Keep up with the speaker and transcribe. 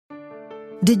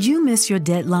Did you miss your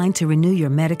deadline to renew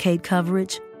your Medicaid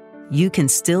coverage? You can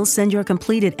still send your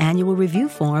completed annual review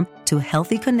form to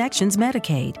Healthy Connections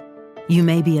Medicaid. You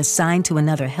may be assigned to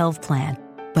another health plan,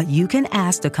 but you can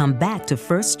ask to come back to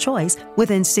First Choice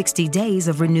within 60 days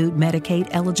of renewed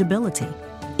Medicaid eligibility.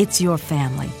 It's your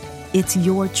family. It's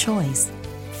your choice.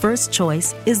 First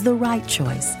Choice is the right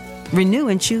choice. Renew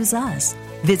and choose us.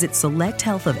 Visit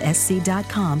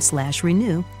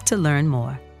selecthealthofsc.com/renew to learn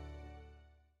more.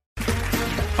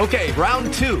 Okay,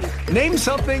 round two. Name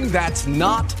something that's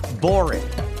not boring.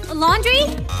 A laundry?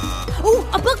 Ooh,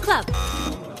 a book club.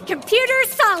 Computer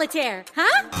solitaire,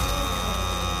 huh?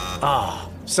 Ah,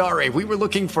 sorry, we were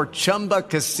looking for Chumba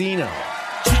Casino.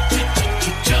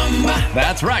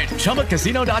 That's right,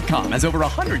 ChumbaCasino.com has over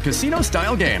 100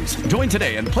 casino-style games. Join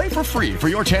today and play for free for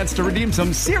your chance to redeem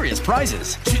some serious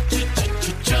prizes.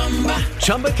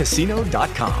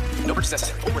 ChumbaCasino.com. No purchase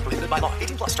necessary. Void where prohibited by law.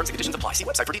 18+ terms and conditions apply. See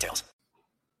website for details.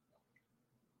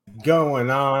 Going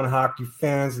on, hockey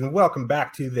fans, and welcome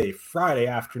back to the Friday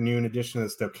afternoon edition of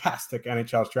the Stochastic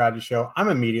NHL Strategy Show. I'm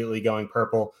immediately going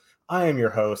purple. I am your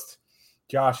host,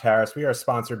 Josh Harris. We are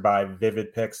sponsored by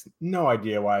Vivid Picks. No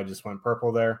idea why I just went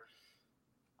purple there.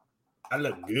 I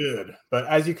look good. But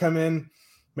as you come in,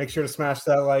 make sure to smash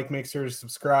that like, make sure to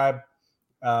subscribe.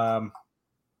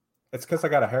 It's because I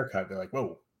got a haircut. They're like,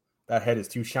 whoa, that head is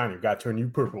too shiny. Got to turn you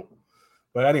purple.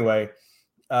 But anyway,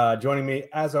 joining me,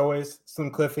 as always,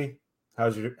 Slim Cliffy. How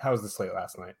was the slate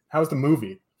last night? How was the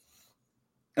movie?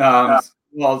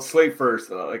 Well, slate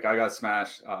first. I got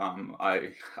smashed.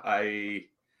 I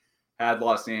had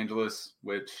Los Angeles,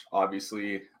 which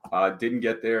obviously didn't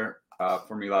get there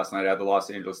for me last night. I had the Los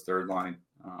Angeles third line.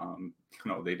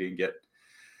 They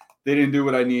didn't do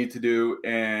what I needed to do,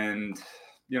 and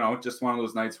just one of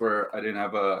those nights where I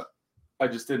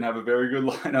just didn't have a very good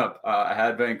lineup. I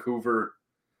had Vancouver.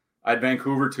 I had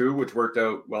Vancouver too, which worked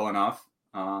out well enough.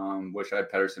 Wish I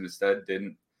had Pettersson instead.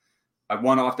 Didn't. I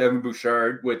won off Devin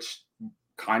Bouchard, which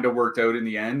kind of worked out in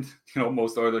the end.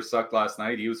 Most Oilers sucked last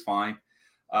night. He was fine.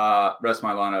 Rest of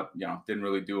my lineup, didn't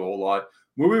really do a whole lot.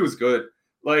 Movie was good.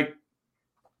 Like,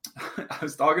 I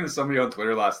was talking to somebody on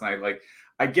Twitter last night. Like,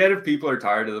 I get if people are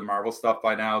tired of the Marvel stuff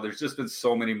by now. There's just been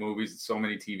so many movies and so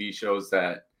many TV shows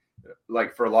that,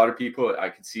 like, for a lot of people, I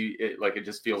could see it. Like, it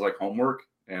just feels like homework.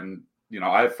 And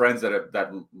I have friends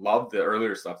that love the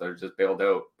earlier stuff that are just bailed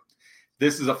out.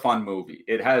 This is a fun movie.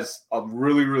 It has a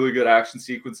really, really good action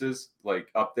sequences, like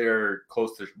up there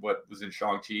close to what was in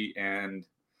Shang-Chi, and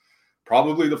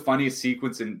probably the funniest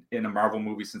sequence in a Marvel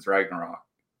movie since Ragnarok.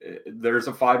 There's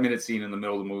a 5-minute scene in the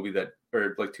middle of the movie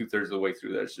or like 2/3 of the way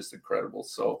through that is just incredible.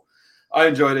 So I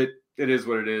enjoyed it. It is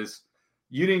what it is.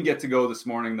 You didn't get to go this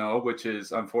morning though, which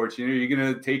is unfortunate. Are you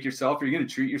going to take yourself? Are you going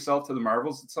to treat yourself to the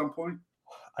Marvels at some point?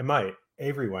 I might.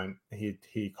 Avery went.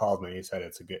 He called me. He said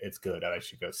it's good. I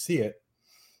should go see it.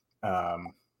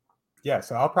 So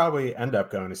I'll probably end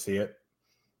up going to see it.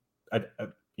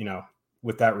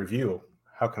 With that review,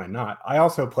 how can I not? I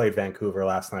also played Vancouver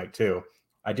last night too.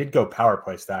 I did go power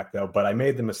play stack though, but I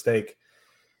made the mistake.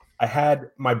 I had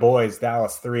my boys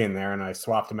Dallas 3 in there, and I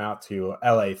swapped them out to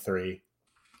LA 3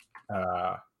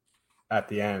 at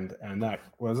the end, and that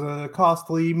was a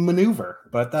costly maneuver.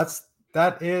 But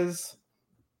that is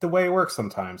the way it works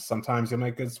sometimes. Sometimes you'll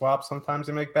make good swaps. Sometimes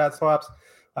you make bad swaps.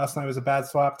 Last night was a bad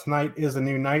swap. Tonight is a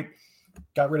new night.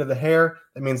 Got rid of the hair.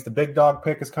 That means the big dog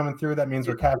pick is coming through. That means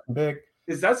we're catching big.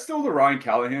 Is that still the Ryan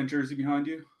Callahan jersey behind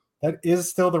you? That is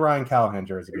still the Ryan Callahan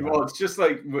jersey. Well, it's just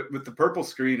like with the purple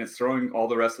screen, it's throwing all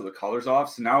the rest of the colors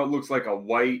off. So now it looks like a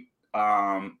white,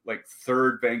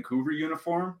 third Vancouver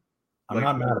uniform. I'm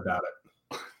not mad about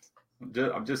it.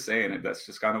 I'm just saying it. That's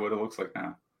just kind of what it looks like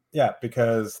now. Yeah,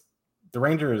 because the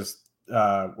Rangers,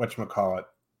 whatchamacallit,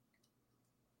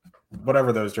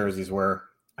 whatever those jerseys were,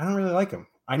 I don't really like them.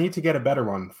 I need to get a better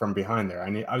one from behind there.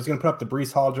 I was going to put up the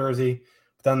Breece Hall jersey,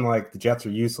 but then the Jets are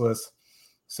useless.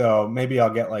 So maybe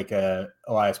I'll get like a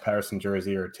Elias Pettersson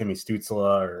jersey or Timmy Stützle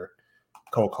or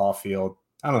Cole Caulfield.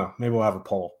 I don't know. Maybe we'll have a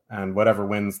poll, and whatever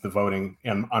wins the voting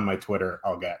on my Twitter,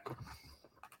 I'll get.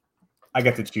 I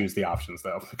get to choose the options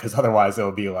though, because otherwise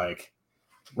it'll be like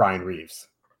Ryan Reeves.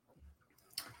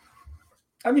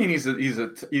 I mean, he's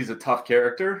a tough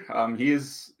character. He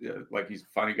is he's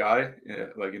a funny guy.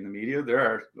 Like in the media, there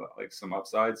are like some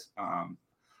upsides. I'm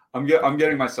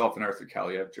getting myself an Arthur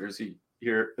Kaliev jersey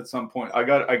here at some point. I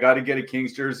got to get a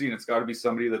Kings jersey, and it's got to be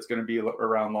somebody that's going to be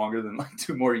around longer than like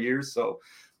 2 more years. So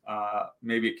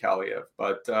maybe a Kaliev,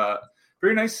 but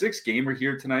very nice 6-gamer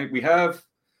here tonight.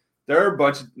 There are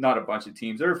not a bunch of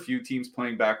teams. There are a few teams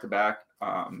playing back to back.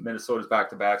 Minnesota's back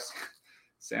to back.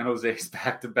 San Jose's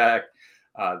back to back.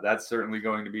 That's certainly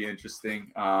going to be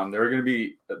interesting. There's going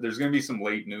to be some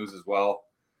late news as well.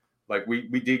 Like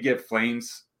we did get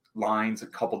Flames lines a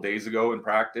couple days ago in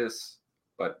practice,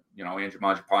 but Andrew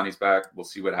Mangiapane's back. We'll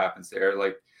see what happens there.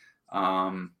 Like,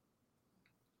 we'll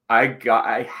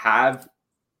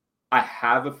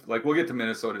get to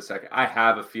Minnesota in a second. I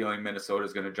have a feeling Minnesota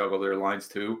is going to juggle their lines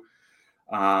too.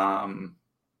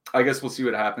 I guess we'll see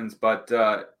what happens, but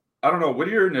I don't know. What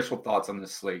are your initial thoughts on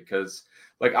this slate? Because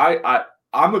like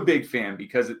I'm a big fan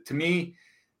because to me,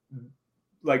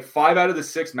 like 5 out of the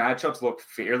 6 matchups look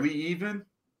fairly even.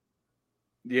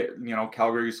 Yeah,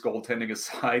 Calgary's goaltending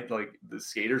aside, like the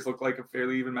skaters look like a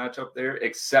fairly even matchup there,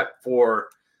 except for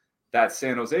that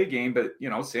San Jose game. But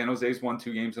San Jose's won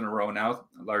 2 games in a row now,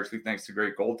 largely thanks to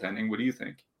great goaltending. What do you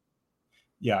think?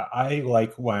 Yeah, I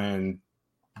like when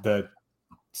the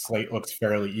slate looks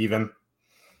fairly even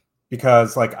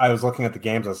because like I was looking at the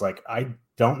games, I was like, I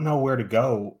don't know where to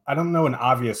go. I don't know an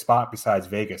obvious spot besides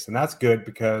Vegas, and that's good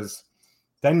because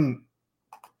then,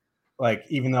 like,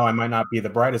 even though I might not be the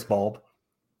brightest bulb,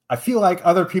 I feel like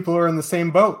other people are in the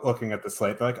same boat looking at the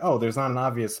slate. They're like, oh, there's not an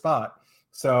obvious spot.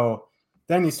 So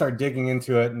then you start digging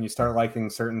into it and you start liking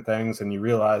certain things and you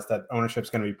realize that ownership's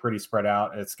going to be pretty spread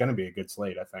out. It's going to be a good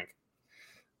slate, I think.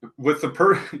 With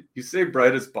you say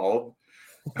brightest bulb.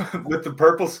 With the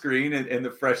purple screen and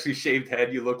the freshly shaved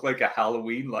head, you look like a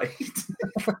Halloween light.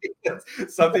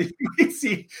 That's something you might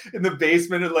see in the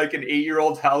basement of like an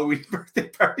 8-year-old Halloween birthday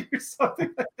party or something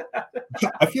like that.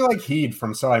 I feel like Heed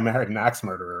from So I Married an Axe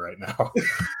Murderer right now.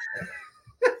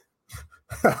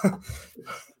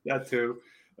 That too.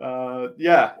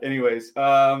 Yeah. Anyways,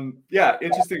 yeah,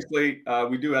 interesting slate.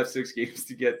 We do have 6 games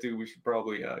to get to. We should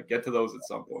probably get to those at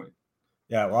some point.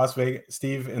 Yeah, Las Vegas.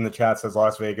 Steve in the chat says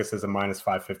Las Vegas is a minus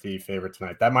 550 favorite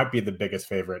tonight. That might be the biggest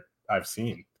favorite I've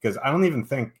seen because I don't even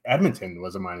think Edmonton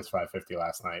was a minus 550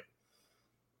 last night.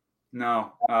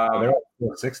 No, they were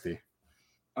 460.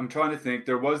 I'm trying to think.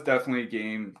 There was definitely a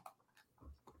game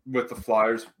with the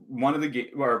Flyers. One of the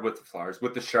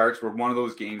with the Sharks, where one of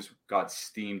those games got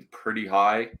steamed pretty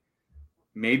high.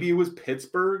 Maybe it was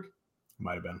Pittsburgh.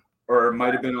 Might have been, or it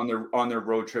might have been on their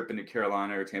road trip into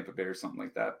Carolina or Tampa Bay or something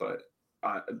like that. But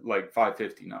like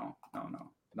 550, no,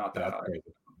 not that high. Crazy.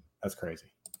 That's crazy.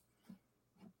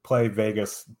 Play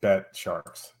Vegas, bet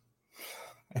Sharks.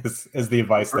 Is the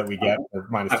advice that we get for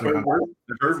minus 300.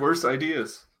 I've heard worse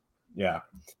ideas. Yeah.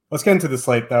 Let's get into the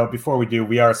slate, though. Before we do,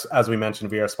 as we mentioned,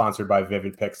 we are sponsored by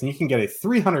Vivid Picks, and you can get a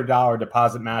 $300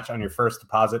 deposit match on your first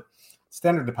deposit.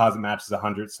 Standard deposit match is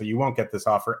 $100, so you won't get this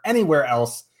offer anywhere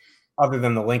else other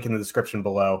than the link in the description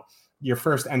below. Your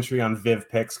first entry on Viv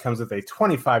Picks comes with a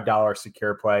 $25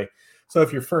 secure play. So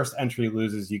if your first entry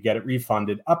loses, you get it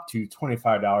refunded up to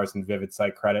 $25 in Vivid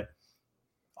site credit.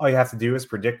 All you have to do is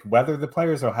predict whether the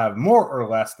players will have more or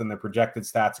less than their projected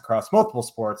stats across multiple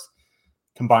sports.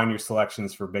 Combine your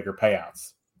selections for bigger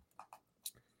payouts.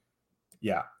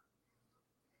 Yeah.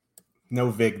 No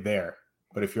VIG there.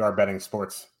 But if you are betting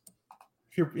sports,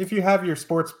 if you have your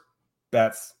sports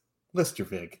bets, list your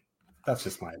VIG. That's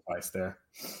just my advice there.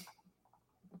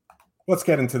 Let's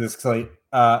get into this slate.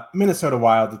 Minnesota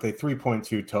Wild with a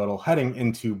 3.2 total heading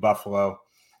into Buffalo.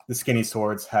 The Skinny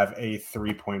Swords have a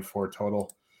 3.4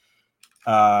 total.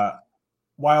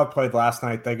 Wild played last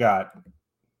night. They got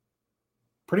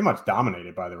pretty much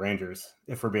dominated by the Rangers,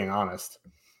 if we're being honest.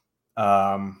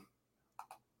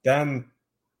 Then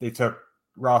they took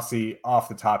Rossi off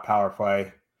the top power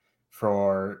play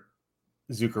for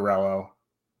Zuccarello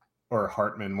or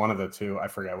Hartman, one of the two. I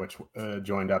forget which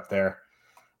joined up there.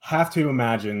 Have to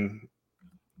imagine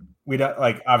we don't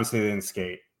obviously they didn't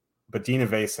skate, but Dina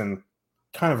Vason,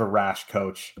 kind of a rash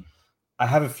coach. I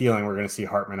have a feeling we're going to see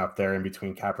Hartman up there in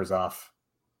between Kaprizov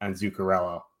and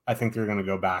Zuccarello. I think they're going to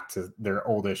go back to their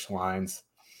oldish lines.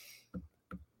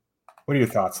 What are your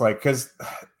thoughts? Because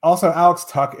also Alex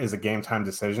Tuck is a game time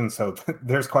decision, so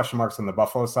there's question marks on the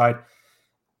Buffalo side.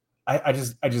 I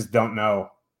just don't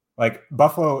know.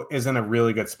 Buffalo is in a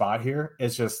really good spot here.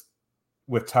 It's just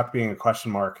with Tuck being a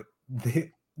question mark,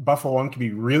 Buffalo one could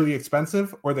be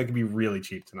expensive or they could be really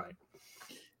cheap tonight.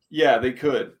 Yeah, they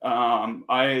could.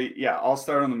 I'll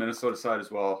start on the Minnesota side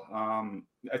as well.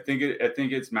 I think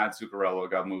it's Matt Zuccarello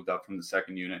got moved up from the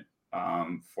second unit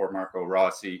for Marco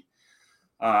Rossi.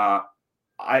 I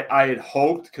had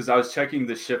hoped, because I was checking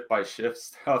the shift by shift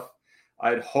stuff, I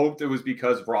had hoped it was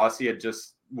because Rossi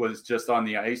was just on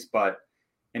the ice, but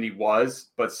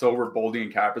so were Boldy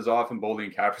and Kaprizov, and Boldy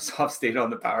and Kaprizov stayed on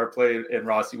the power play, and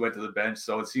Rossi went to the bench.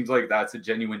 So it seems like that's a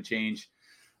genuine change.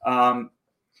 Another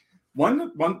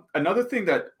thing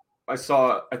that I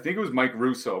saw, I think it was Michael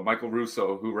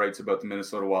Russo, who writes about the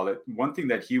Minnesota Wild. One thing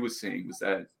that he was saying was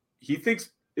that he thinks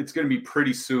it's going to be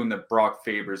pretty soon that Brock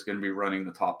Faber is going to be running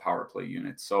the top power play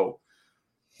unit. So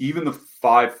even the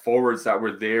 5 forwards that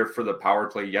were there for the power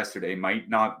play yesterday might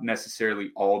not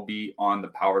necessarily all be on the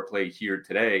power play here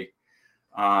today.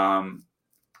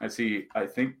 I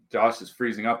think Josh is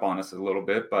freezing up on us a little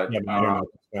bit, but yeah, I don't know.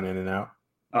 It's went in and out.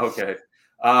 Okay.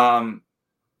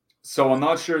 So I'm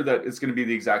not sure that it's going to be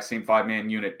the exact same 5-man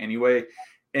unit anyway.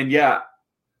 And yeah,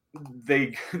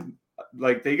 they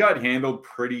got handled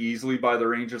pretty easily by the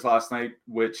Rangers last night,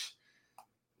 which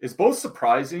is both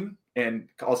surprising and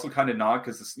also kind of not,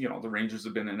 because the Rangers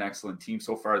have been an excellent team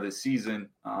so far this season.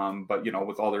 But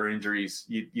with all their injuries,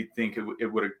 you'd think it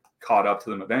would have caught up to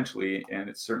them eventually, and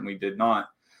it certainly did not.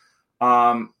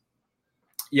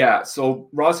 So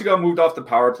Rossi got moved off the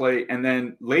power play, and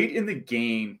then late in the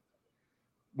game,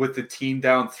 with the team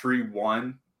down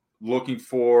 3-1, looking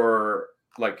for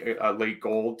like a late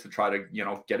goal to try to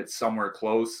get it somewhere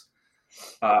close.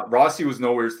 Rossi was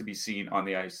nowhere to be seen on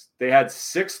the ice. They had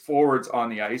 6 forwards on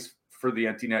the ice for the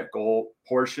empty net goal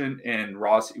portion, and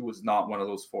Rossi was not one of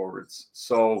those forwards.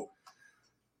 So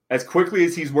as quickly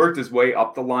as he's worked his way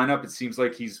up the lineup, it seems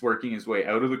like he's working his way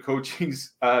out of the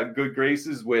coaching's good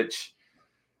graces, which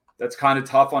that's kind of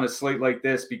tough on a slate like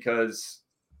this, because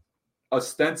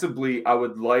ostensibly I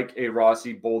would like a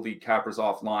Rossi, Boldy,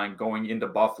 Kaprizov line going into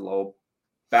Buffalo,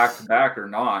 back-to-back or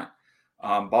not.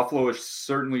 Buffalo has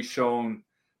certainly shown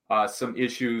some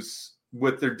issues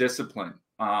with their discipline.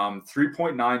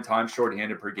 3.9 times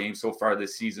shorthanded per game so far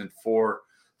this season for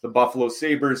the Buffalo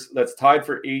Sabres. That's tied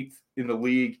for 8th in the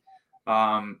league.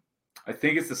 I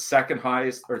think it's the second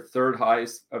highest or third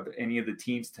highest of any of the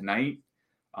teams tonight.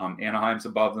 Anaheim's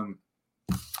above them.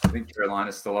 I think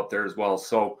Carolina's still up there as well.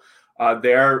 So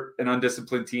they're an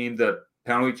undisciplined team. The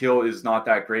penalty kill is not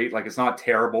that great. Like, it's not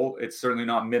terrible. It's certainly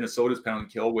not Minnesota's penalty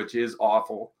kill, which is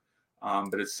awful.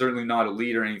 But it's certainly not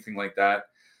elite or anything like that.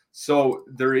 So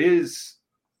there is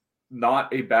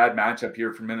not a bad matchup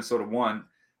here for Minnesota. One,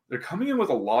 they're coming in with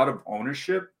a lot of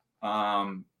ownership.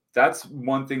 That's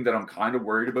one thing that I'm kind of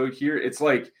worried about here. It's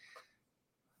like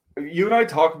you and I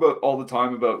talk about all the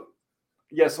time about,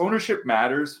 yes, ownership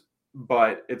matters,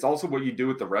 but it's also what you do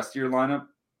with the rest of your lineup.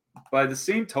 By the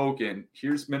same token,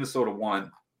 here's Minnesota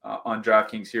 1 on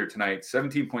DraftKings here tonight.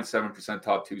 17.7%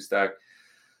 top 2 stack,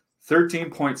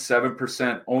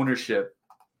 13.7% ownership.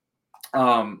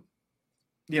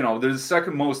 There's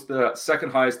the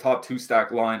second highest top 2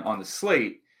 stack line on the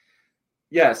slate.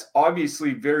 Yes,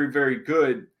 obviously very, very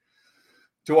good.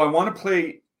 Do I want to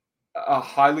play a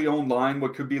highly owned line,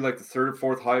 what could be like the 3rd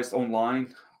or 4th highest owned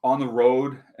line on the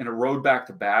road and a road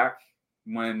back-to-back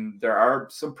when there are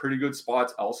some pretty good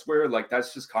spots elsewhere? Like,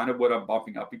 that's just kind of what I'm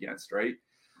bumping up against, right?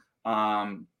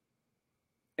 And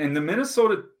the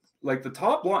Minnesota, like the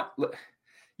top line,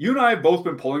 you and I have both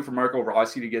been pulling for Marco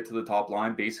Rossi to get to the top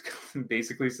line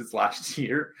basically since last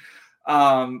year.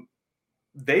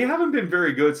 They haven't been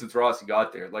very good since Rossi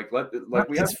got there. Like we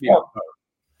have to be fault,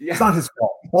 yeah. It's not his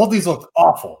fault. All these look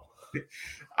awful.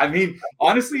 I mean,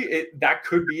 honestly, that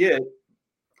could be it.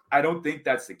 I don't think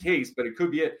that's the case, but it could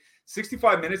be it.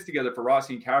 65 minutes together for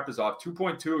Rossi and Kaprizov,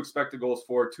 2.2 expected goals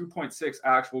for, 2.6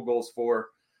 actual goals for.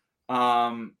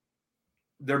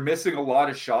 They're missing a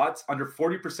lot of shots. Under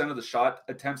 40% of the shot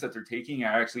attempts that they're taking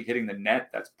are actually hitting the net.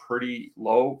 That's pretty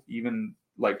low. Even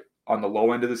like on the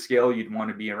low end of the scale, you'd want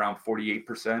to be around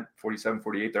 48%, 47,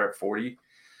 48. They're at 40.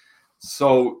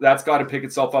 So that's got to pick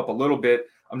itself up a little bit.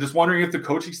 I'm just wondering if the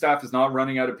coaching staff is not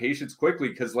running out of patience quickly,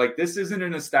 because like this isn't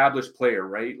an established player,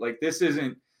 right? Like this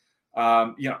isn't,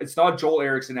 it's not Joel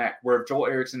Eriksson-Ek, where if Joel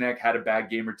Eriksson-Ek had a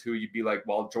bad game or two, you'd be like,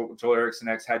 well, Joel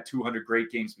Eriksson-Ek's had 200 great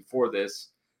games before this.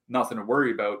 Nothing to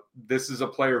worry about. This is a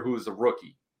player who is a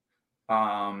rookie.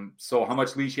 So how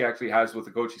much leash he actually has with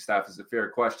the coaching staff is a fair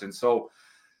question. So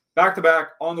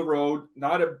back-to-back on the road,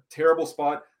 not a terrible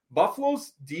spot.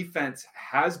 Buffalo's defense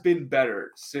has been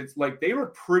better since, like, they were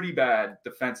pretty bad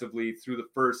defensively through the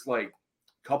first, like,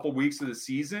 couple weeks of the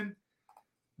season.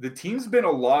 The team's been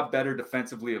a lot better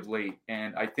defensively of late,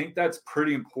 and I think that's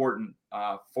pretty important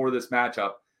for this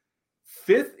matchup.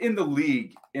 5th in the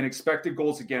league in expected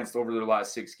goals against over their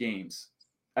last 6 games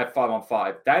at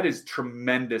 5-on-5. That is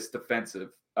tremendous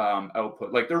defensive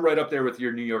output. Like, they're right up there with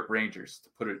your New York Rangers, to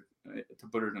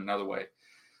put it another way.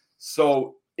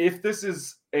 So if this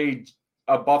is a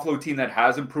Buffalo team that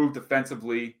has improved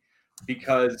defensively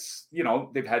because,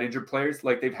 they've had injured players,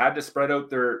 like they've had to spread out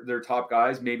their top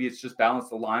guys. Maybe it's just balanced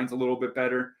the lines a little bit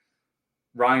better.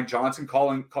 Ryan Johnson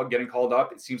getting called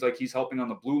up. It seems like he's helping on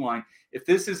the blue line. If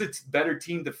this is a better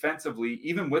team defensively,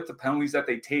 even with the penalties that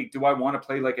they take, do I want to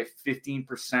play like a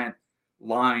 15%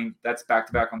 line that's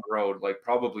back-to-back on the road? Like,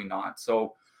 probably not.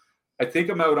 So I think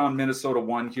I'm out on Minnesota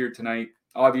 1 here tonight.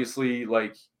 Obviously,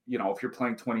 like, you know, if you're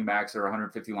playing 20 max or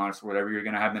 150 lineups or whatever, you're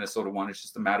going to have Minnesota 1. It's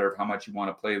just a matter of how much you want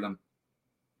to play them.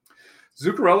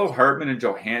 Zuccarello, Hartman, and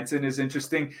Johansson is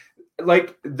interesting.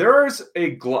 Like, there's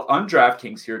a on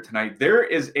DraftKings here tonight, there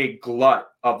is a glut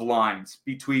of lines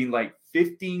between like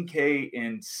 15K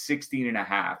and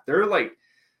 16.5. They're like,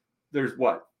 there's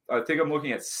what? I think I'm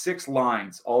looking at 6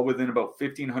 lines, all within about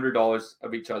 $1,500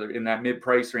 of each other in that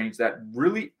mid-price range that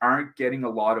really aren't getting a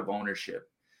lot of ownership.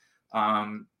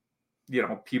 You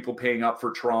know, people paying up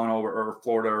for Toronto or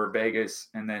Florida or Vegas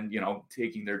and then, you know,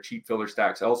 taking their cheap filler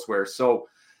stacks elsewhere. So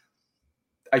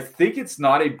I think it's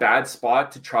not a bad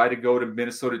spot to try to go to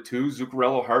Minnesota 2,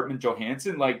 Zuccarello, Hartman,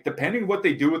 Johansson. Like, depending what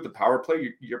they do with the power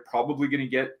play, you're probably going to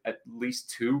get at least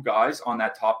 2 guys on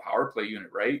that top power play unit,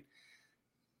 right?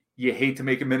 You hate to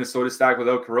make a Minnesota stack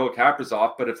without Kirill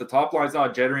Kaprizov, but if the top line's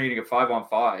not generating a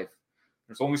 5-on-5,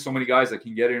 there's only so many guys that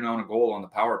can get in on a goal on the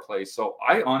power play. So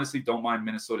I honestly don't mind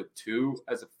Minnesota 2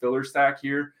 as a filler stack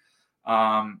here.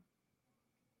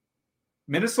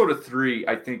 Minnesota 3,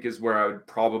 I think, is where I would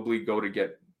probably go to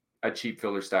get a cheap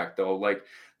filler stack, though. Like,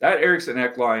 that Eriksson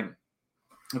Ek line,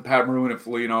 Pat Maroon and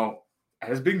Foligno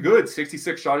has been good.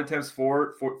 66 shot attempts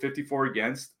for 54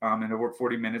 against in over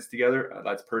 40 minutes together.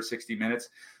 That's per 60 minutes.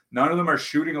 None of them are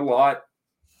shooting a lot.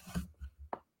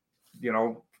 You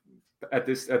know, at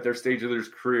their stage of their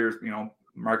careers, you know,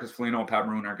 Marcus Foligno and Pat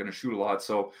Maroon aren't going to shoot a lot.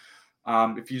 So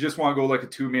if you just want to go like a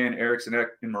 2-man Eriksson Ek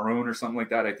and Maroon or something like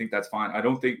that, I think that's fine.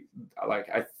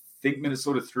 I think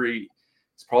Minnesota 3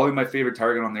 is probably my favorite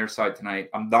target on their side tonight.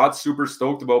 I'm not super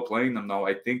stoked about playing them, though.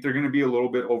 I think they're going to be a little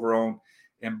bit overowned,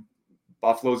 and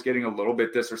Buffalo's getting a little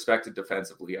bit disrespected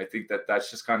defensively. I think that's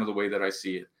just kind of the way that I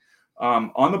see it.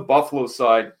 On the Buffalo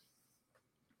side,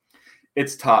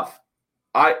 it's tough.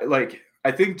 I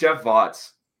think Jeff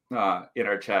Votts in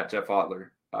our chat, Jeff Otler,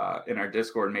 in our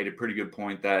Discord, made a pretty good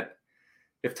point that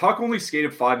if Tuck only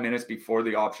skated 5 minutes before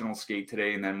the optional skate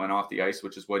today and then went off the ice,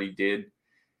 which is what he did,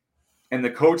 and the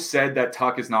coach said that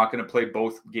Tuck is not going to play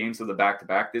both games of the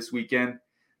back-to-back this weekend,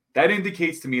 that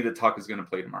indicates to me that Tuck is going to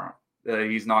play tomorrow.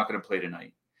 He's not going to play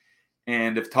tonight.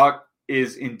 And if Tuck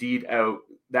is indeed out,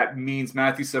 that means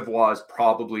Matthew Savoie is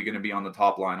probably going to be on the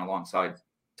top line alongside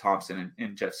Thompson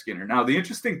and Jeff Skinner. Now, the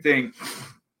interesting thing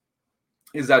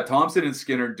is that Thompson and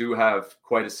Skinner do have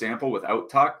quite a sample without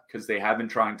Tuck, because they have been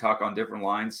trying Tuck on different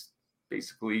lines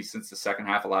basically since the second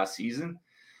half of last season.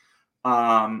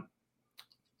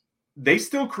 They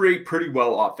still create pretty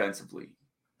well offensively.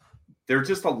 They're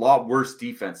just a lot worse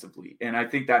defensively. And I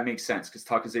think that makes sense because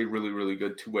Tuck is a really, really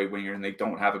good two-way winger and they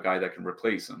don't have a guy that can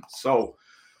replace him. So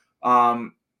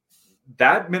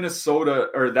that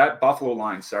Buffalo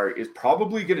line, is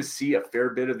probably going to see a fair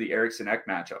bit of the Eriksson Ek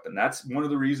matchup. And that's one of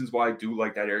the reasons why I do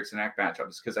like that Eriksson Ek matchup,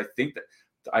 is because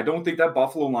I don't think that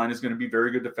Buffalo line is going to be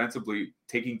very good defensively,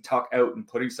 taking Tuck out and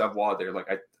putting Savoie there. Like,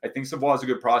 I think Savoie is a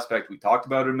good prospect. We talked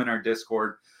about him in our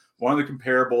Discord. One of the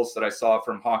comparables that I saw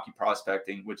from Hockey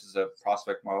Prospecting, which is a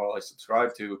prospect model I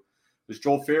subscribe to, was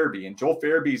Joel Farabee. And Joel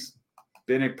Farabee's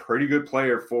been a pretty good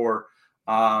player for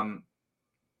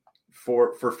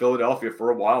Philadelphia for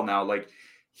a while now. Like,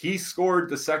 he scored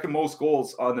the second most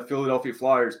goals on the Philadelphia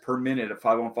Flyers per minute at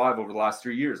 5-on-5 over the last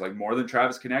 3 years, like more than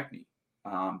Travis Konechny.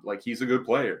 Like, he's a good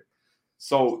player.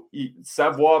 So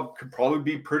Savoie could probably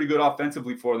be pretty good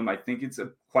offensively for them. I think it's a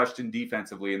question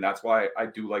defensively, and that's why I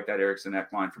do like that Eriksson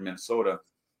Ek line from Minnesota.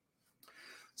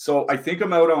 So I think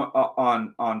I'm out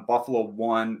on Buffalo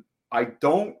 1. I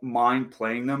don't mind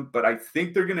playing them, but I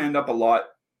think they're going to end up a lot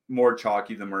more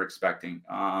chalky than we're expecting.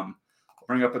 I'll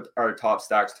bring up our top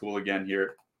stacks tool again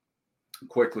here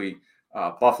quickly.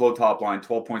 Buffalo top line,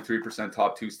 12.3%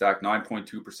 top 2 stack,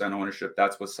 9.2% ownership.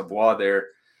 That's with Savoie there.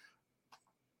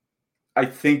 I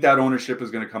think that ownership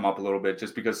is going to come up a little bit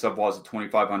just because Savoie is a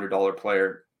 $2,500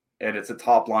 player and it's a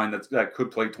top line that could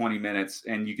play 20 minutes,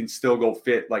 and you can still go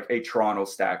fit like a Toronto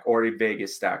stack or a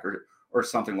Vegas stack or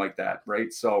something like that,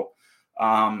 right? So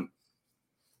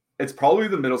it's probably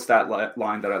the middle stat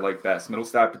line that I like best. Middle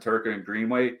stat, Peterka and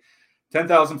Greenway,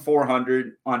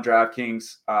 10,400 on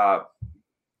DraftKings.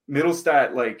 Middle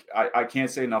stat, like, I can't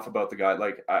say enough about the guy.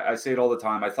 Like, I say it all the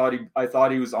time. I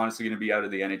thought he was honestly going to be out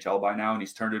of the NHL by now, and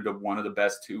he's turned into one of the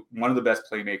best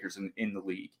playmakers in the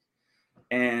league.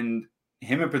 And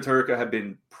him and Peterka have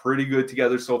been pretty good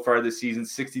together so far this season.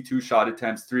 62 shot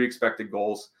attempts, 3 expected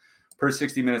goals per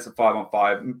 60 minutes of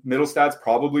 5-on-5. Middle stat's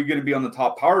probably going to be on the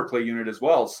top power play unit as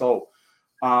well. So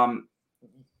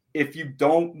if you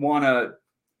don't want to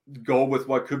go with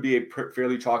what could be a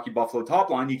fairly chalky Buffalo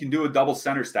top line, you can do a double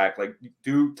center stack, like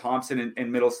do Thompson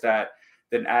and Middlestat,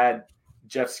 then add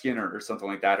Jeff Skinner or something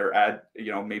like that, or add,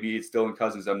 maybe it's Dylan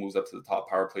Cousins that moves up to the top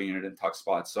power play unit and tuck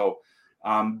spot. So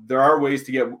there are ways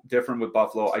to get different with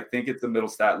Buffalo. I think it's the middle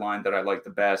stat line that I like the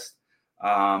best.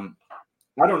 I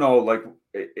don't know, like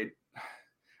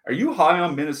are you high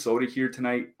on Minnesota here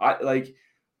tonight?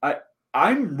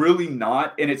 I'm really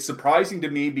not, and it's surprising to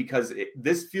me because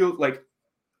this feels like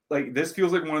one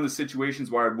of the situations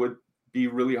where I would be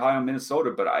really high on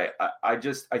Minnesota, but I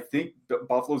think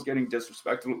Buffalo's getting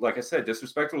disrespected. Like I said,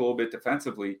 disrespected a little bit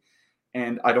defensively,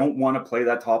 and I don't want to play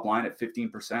that top line at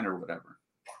 15% or whatever.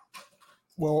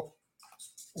 Well,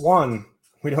 one,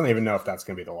 we don't even know if that's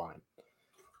going to be the line.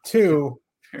 Two,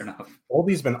 fair enough.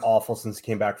 Oldie's been awful since he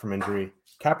came back from injury.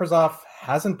 Kaprizov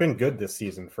hasn't been good this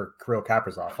season for Kirill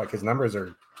Kaprizov. Like, his numbers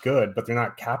are good, but they're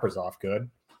not Kaprizov good.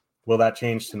 Will that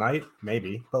change tonight?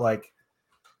 Maybe. But, like,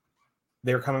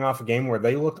 they were coming off a game where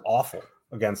they looked awful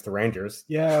against the Rangers.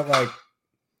 Yeah, like,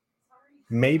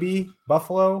 maybe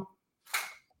Buffalo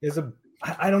is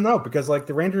I don't know, because, like,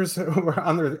 the Rangers were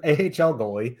on their AHL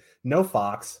goalie, no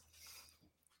Fox.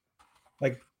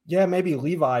 Like, yeah, maybe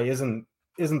Levi isn't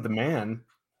the man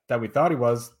that we thought he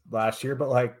was last year, but,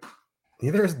 like,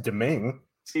 neither is Domingue.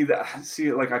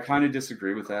 Like, I kind of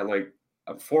disagree with that. Like,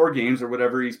 4 games or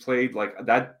whatever he's played, like,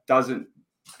 that doesn't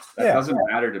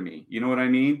matter to me. You know what I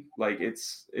mean? Like,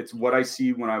 it's what I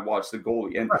see when I watch the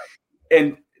goalie. And right.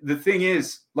 And the thing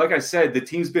is, like I said, the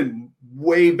team's been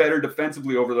way better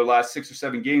defensively over their last 6 or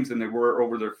 7 games than they were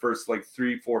over their first, like,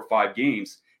 3, 4, 5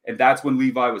 games. And that's when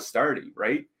Levi was starting,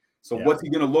 right? So what's he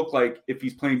going to look like if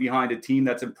he's playing behind a team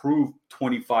that's improved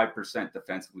 25%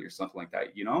 defensively or something like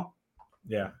that, you know?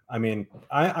 Yeah. I mean,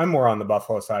 I'm more on the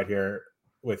Buffalo side here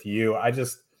with you.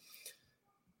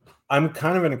 I'm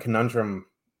kind of in a conundrum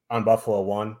on Buffalo,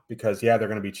 one, because, yeah, they're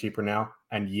going to be cheaper now.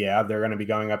 And, yeah, they're going to be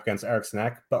going up against Eriksson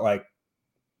Ek. But, like,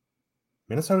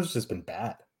 Minnesota's just been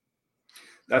bad.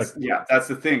 That's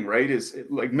the thing, right?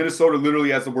 Like, Minnesota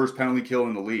literally has the worst penalty kill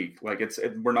in the league. Like,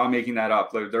 we're not making that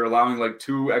up. Like, they're allowing like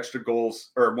 2 extra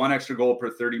goals or 1 extra goal per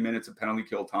 30 minutes of penalty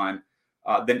kill time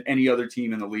than any other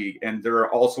team in the league. And they're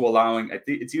also allowing, I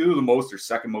think it's either the most or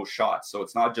second most shots. So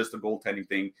it's not just a goaltending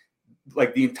thing.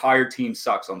 Like, the entire team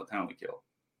sucks on the penalty kill.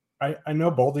 I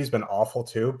know Boldy's been awful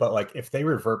too, but, like, if they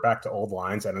revert back to old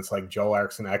lines and it's like Joel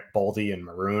Eriksson Ek, Boldy, and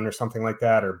Maroon or something like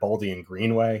that, or Boldy and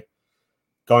Greenway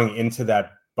going into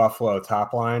that Buffalo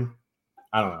top line,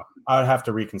 I don't know. I would have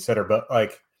to reconsider, but,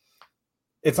 like,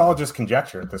 it's all just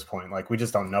conjecture at this point. Like, we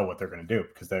just don't know what they're going to do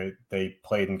because they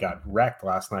played and got wrecked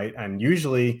last night. And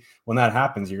usually when that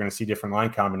happens, you're going to see different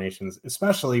line combinations,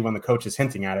 especially when the coach is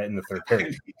hinting at it in the third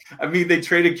period. I mean, they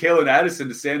traded Kalen Addison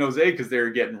to San Jose because they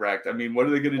were getting wrecked. I mean, what are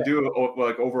they going to do,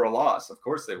 like, over a loss? Of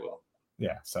course they will.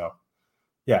 Yeah. So,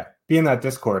 yeah, be in that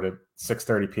Discord at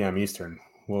 6:30 p.m. Eastern.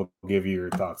 We'll give you your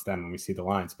thoughts then when we see the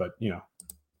lines. But, you know,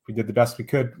 we did the best we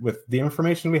could with the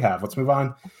information we have. Let's move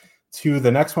on to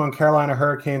the next one. Carolina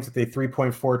Hurricanes with a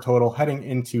 3.4 total heading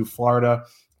into Florida.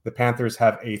 The Panthers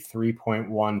have a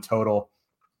 3.1 total.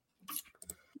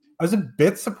 I was a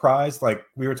bit surprised. Like,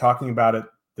 we were talking about it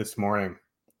this morning,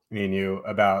 me and you,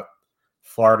 about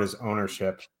Florida's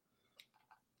ownership.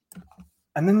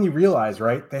 And then you realize,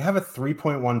 right, they have a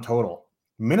 3.1 total.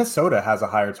 Minnesota has a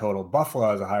higher total.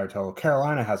 Buffalo has a higher total.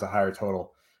 Carolina has a higher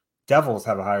total. Devils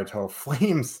have a higher total.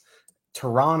 Flames,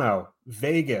 Toronto,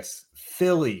 Vegas,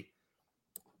 Philly.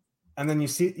 And then you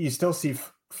still see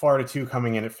Florida 2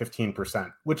 coming in at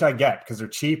 15%, which I get because they're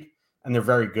cheap and they're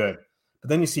very good. But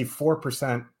then you see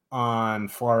 4% on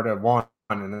Florida 1,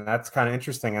 and that's kind of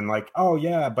interesting. And, like, oh,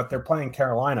 yeah, but they're playing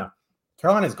Carolina.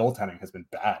 Carolina's goaltending has been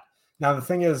bad. Now, the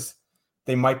thing is,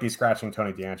 they might be scratching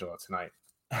Tony DeAngelo tonight,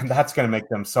 and that's going to make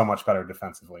them so much better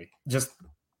defensively, just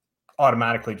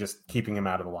automatically just keeping him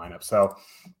out of the lineup. So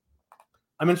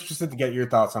I'm interested to get your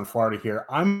thoughts on Florida here.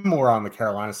 I'm more on the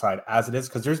Carolina side as it is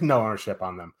because there's no ownership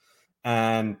on them.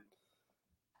 And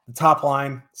the top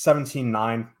line,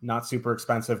 17-9, not super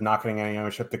expensive, not getting any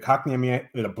ownership. The Kotkaniemi,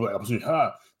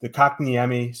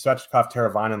 Svechnikov,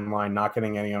 Teravainen line, not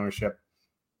getting any ownership.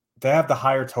 They have the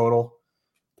higher total.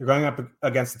 They're going up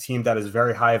against a team that is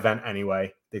very high event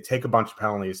anyway. They take a bunch of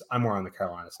penalties. I'm more on the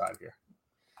Carolina side here.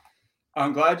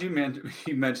 I'm glad you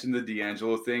mentioned the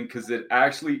DeAngelo thing because it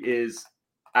actually is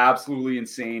absolutely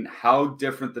insane how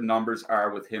different the numbers are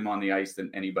with him on the ice than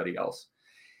anybody else.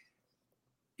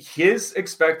 His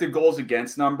expected goals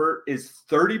against number is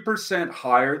 30%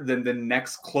 higher than the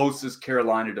next closest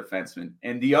Carolina defenseman.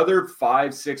 And the other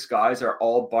 5-6 guys are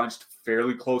all bunched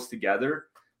fairly close together.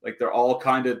 Like, they're all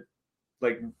kind of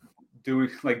doing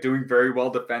very well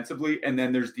defensively. And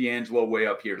then there's DeAngelo way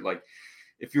up here. Like,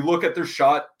 if you look at their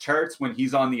shot charts when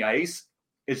he's on the ice,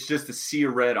 It's just a sea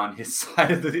of red on his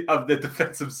side of the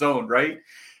defensive zone, right?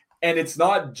 And it's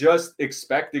not just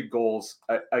expected goals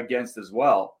against as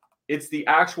well. It's the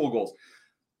actual goals.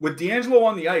 With D'Angelo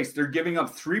on the ice, they're giving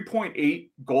up 3.8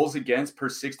 goals against per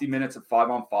 60 minutes of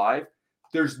 5-on-5.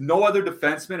 There's no other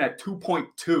defenseman at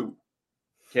 2.2.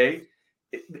 Okay?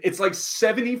 It's like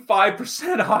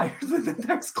 75% higher than the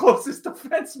next closest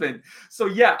defenseman. So,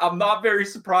 yeah, I'm not very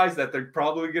surprised that they're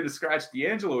probably going to scratch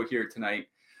D'Angelo here tonight.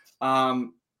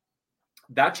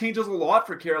 That changes a lot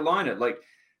for Carolina. Like,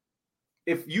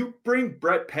 if you bring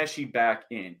Brett Pesce back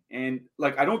in, and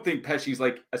like, I don't think Pesce's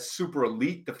like a super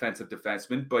elite defensive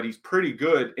defenseman, but he's pretty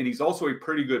good, and he's also a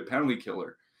pretty good penalty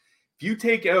killer. If you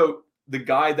take out the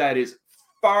guy that is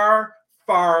far,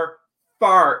 far,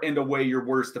 far and away your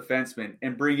worst defenseman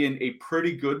and bring in a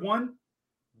pretty good one,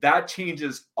 that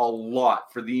changes a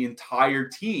lot for the entire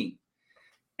team.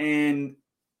 And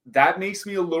that makes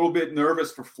me a little bit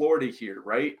nervous for Florida here,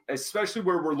 right? Especially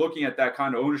where we're looking at that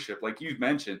kind of ownership. Like you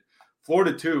mentioned,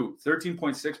 Florida 2,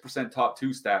 13.6% top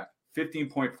two stack,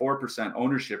 15.4%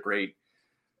 ownership rate.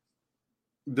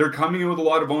 They're coming in with a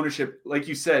lot of ownership, like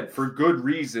you said, for good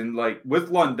reason. Like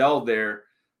with Lundell there,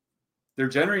 they're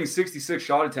generating 66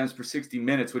 shot attempts per 60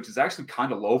 minutes, which is actually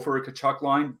kind of low for a Kachuk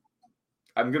line.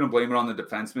 I'm going to blame it on the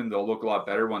defensemen. They'll look a lot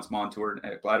better once Montour and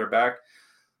Ekblad are back.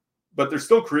 But they're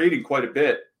still creating quite a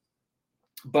bit.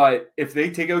 But if they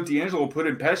take out D'Angelo and put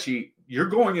in Pesce, you're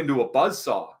going into a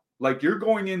buzzsaw. Like you're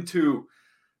going into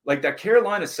like that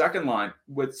Carolina second line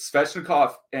with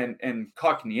Svechnikov and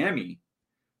Kotkaniemi.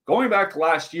 Going back to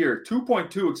last year,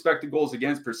 2.2 expected goals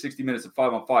against per 60 minutes of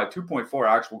 5-on-5, 2.4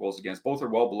 actual goals against. Both are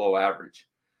well below average.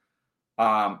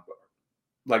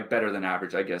 Like better than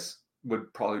average, I guess,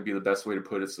 would probably be the best way to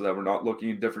put it so that we're not looking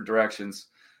in different directions.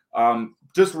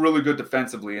 Just really good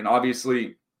defensively. And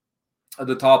obviously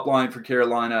the top line for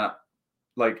Carolina,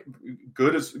 like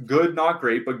good is good, not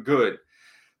great, but good.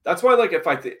 That's why, like, if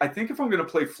I think if I'm going to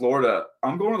play Florida,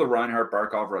 I'm going to the Reinhart,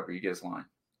 Barkov, Rodriguez line.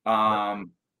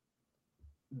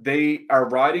 They are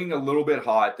riding a little bit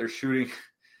hot. They're shooting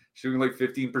like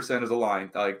 15% as a line.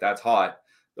 Like, that's hot.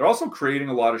 They're also creating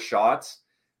a lot of shots.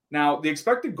 Now, the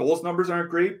expected goals numbers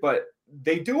aren't great, but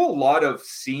they do a lot of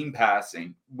seam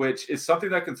passing, which is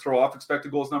something that can throw off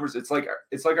expected goals numbers. It's like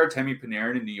Artemi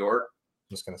Panarin in New York.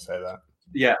 I'm just going to say that.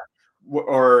 Yeah.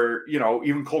 Or, you know,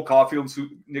 even Cole Caulfield and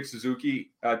Nick Suzuki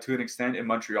to an extent in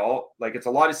Montreal. Like, it's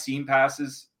a lot of seam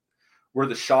passes where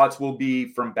the shots will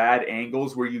be from bad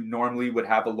angles where you normally would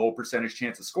have a low percentage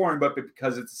chance of scoring, but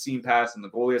because it's a seam pass and the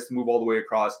goalie has to move all the way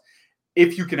across,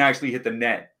 if you can actually hit the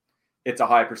net, it's a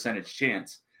high percentage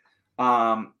chance.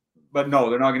 But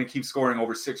no, they're not going to keep scoring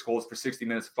over 6 goals for 60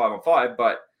 minutes of 5-on-5,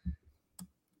 but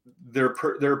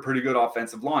they're a pretty good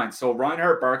offensive line. So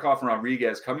Reinhart, Barkov, and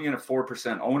Rodriguez coming in at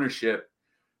 4% ownership.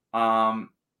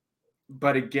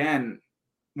 But again,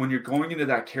 when you're going into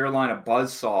that Carolina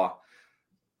buzzsaw,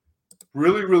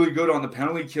 really, really good on the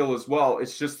penalty kill as well.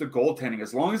 It's just the goaltending.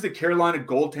 As long as the Carolina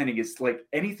goaltending is like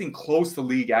anything close to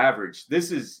league average,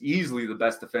 this is easily the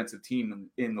best defensive team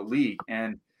in the league.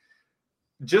 And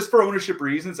just for ownership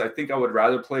reasons, I think I would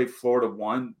rather play Florida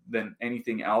 1 than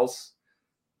anything else.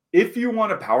 If you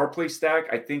want a power play stack,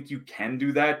 I think you can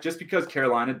do that just because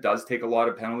Carolina does take a lot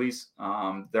of penalties.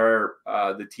 They're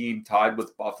the team tied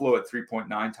with Buffalo at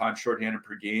 3.9 times shorthanded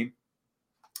per game.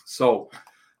 So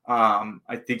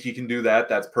I think you can do that.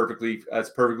 That's perfectly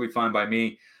fine by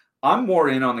me. I'm more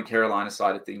in on the Carolina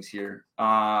side of things here.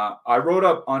 I wrote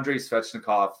up Andrei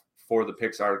Svechnikov for the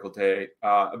picks article today,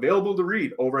 available to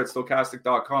read over at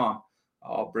Stokastic.com.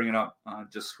 I'll bring it up,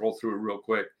 just scroll through it real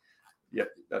quick. Yep,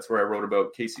 that's where I wrote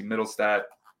about Casey Middlestat.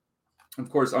 Of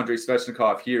course, Andrei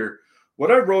Svechnikov here.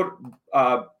 What I wrote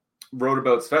about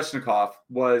Svechnikov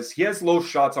was he has low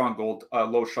shot on goal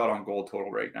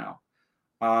total right now.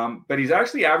 But he's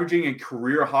actually averaging a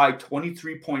career high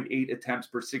 23.8 attempts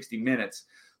per 60 minutes.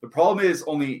 The problem is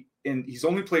he's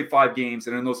only played 5 games,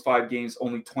 and in those 5 games,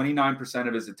 only 29%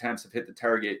 of his attempts have hit the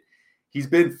target. He's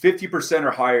been 50%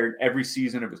 or higher in every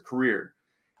season of his career.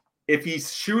 If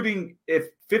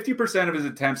 50% of his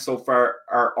attempts so far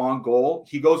are on goal,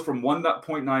 he goes from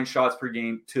 1.9 shots per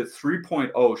game to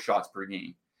 3.0 shots per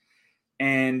game.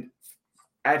 And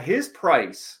at his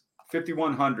price,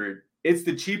 $5,100, it's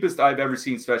the cheapest I've ever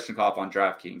seen Svechnikov on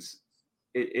DraftKings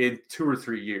in 2 or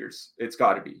 3 years. It's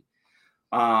got to be.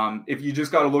 If you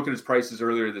just got to look at his prices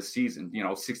earlier this season, you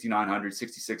know, $6,900,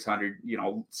 $6,600, you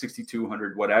know,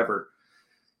 $6,200, whatever.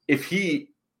 If he,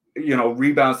 you know,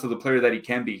 rebounds to the player that he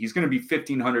can be, he's going to be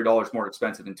 $1,500 more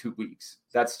expensive in 2 weeks.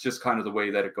 That's just kind of the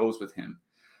way that it goes with him.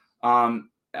 I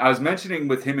was mentioning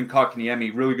with him and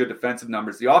Kotkaniemi, really good defensive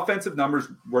numbers. The offensive numbers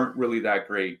weren't really that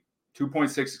great.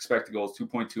 2.6 expected goals,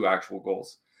 2.2 actual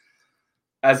goals.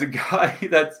 As a guy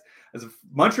as a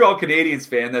Montreal Canadiens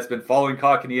fan that's been following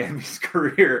Kotkaniemi's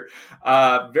career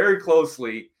very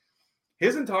closely,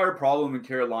 his entire problem in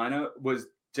Carolina was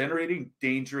generating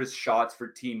dangerous shots for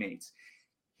teammates.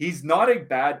 He's not a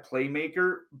bad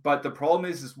playmaker, but the problem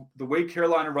is the way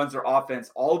Carolina runs their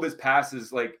offense, all of his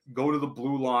passes like go to the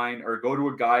blue line or go to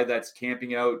a guy that's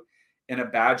camping out in a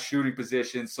bad shooting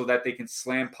position so that they can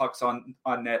slam pucks on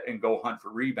net and go hunt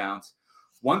for rebounds.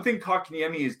 One thing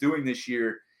Kotkaniemi is doing this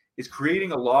year is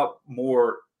creating a lot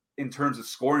more in terms of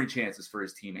scoring chances for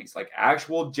his teammates, like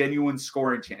actual genuine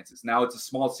scoring chances. Now it's a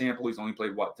small sample. He's only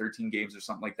played 13 games or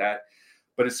something like that.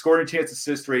 But his scoring chance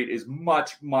assist rate is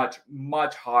much, much,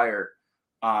 much higher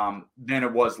than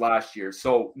it was last year.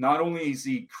 So not only is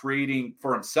he creating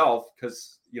for himself,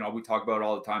 because, we talk about it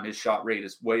all the time, his shot rate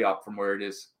is way up from where it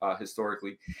is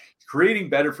historically, he's creating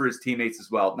better for his teammates as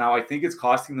well. Now, I think it's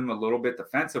costing them a little bit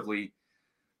defensively,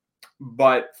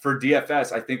 but for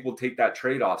DFS, I think we'll take that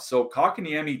trade-off. So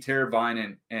Kotkaniemi,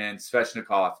 Teravainen, and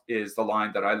Svechnikov is the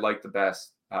line that I like the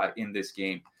best in this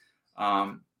game.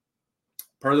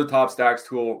 Per the Top Stacks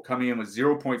tool, coming in with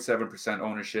 0.7%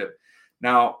 ownership.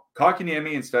 Now,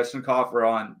 Kotkaniemi and Svechnikov are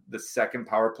on the second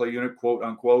power play unit, quote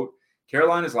unquote.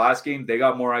 Carolina's last game, they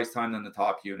got more ice time than the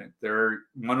top unit. They're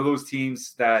one of those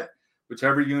teams that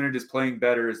whichever unit is playing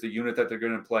better is the unit that they're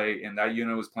going to play, and that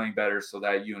unit was playing better, so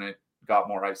that unit got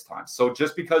more ice time. So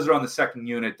just because they're on the second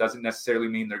unit doesn't necessarily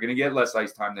mean they're going to get less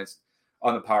ice time that's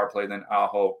on the power play than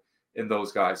Aho and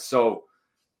those guys. So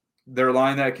they're a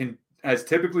line that has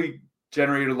typically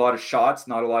generated a lot of shots,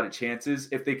 not a lot of chances.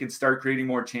 If they can start creating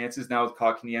more chances now with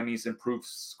Kotkaniemi's improved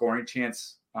scoring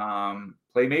chance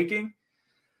playmaking,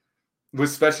 with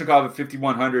Svechnikov at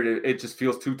 5,100, it just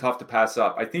feels too tough to pass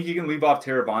up. I think you can leave off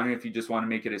Teravainen if you just want to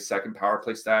make it a second power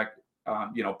play stack.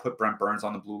 Put Brent Burns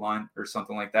on the blue line or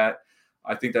something like that.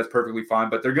 I think that's perfectly fine.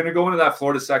 But they're going to go into that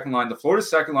Florida second line. The Florida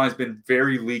second line has been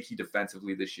very leaky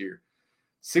defensively this year.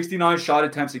 69 shot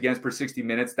attempts against per 60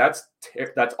 minutes. That's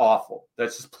awful.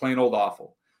 That's just plain old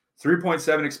awful.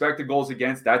 3.7 expected goals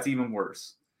against. That's even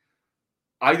worse.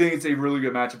 I think it's a really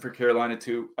good matchup for Carolina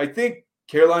 2. I think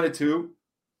Carolina 2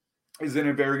 is in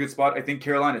a very good spot. I think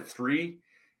Carolina 3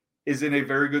 is in a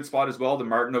very good spot as well. The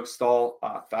Martinook Stahl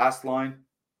fast line.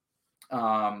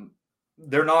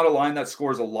 They're not a line that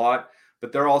scores a lot,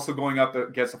 but they're also going up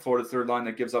against the Florida third line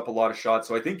that gives up a lot of shots.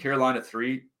 So I think Carolina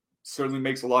 3 certainly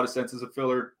makes a lot of sense as a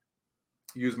filler.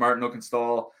 Use Martinook and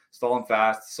Stahl and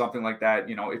fast, something like that.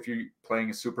 If you're playing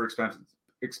a super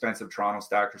expensive Toronto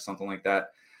stack or something like that.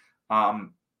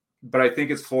 But I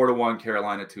think it's Florida 1,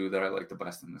 Carolina 2 that I like the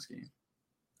best in this game.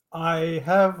 I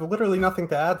have literally nothing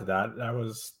to add to that. That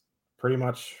was pretty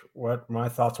much what my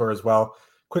thoughts were as well.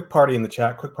 Quick party in the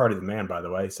chat. Quick party the man, by the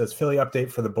way. He says, Philly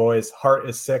update for the boys. Hart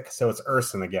is sick, so it's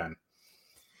Urson again.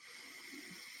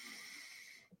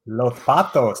 Los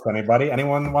Patos, anybody?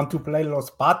 Anyone want to play Los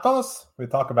Patos? We'll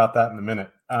talk about that in a minute.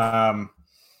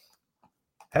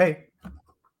 Hey,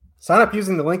 sign up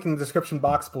using the link in the description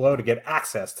box below to get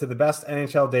access to the best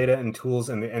NHL data and tools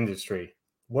in the industry.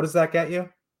 What does that get you?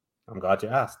 I'm glad you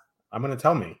asked. I'm going to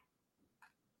tell me.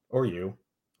 Or you.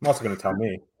 I'm also going to tell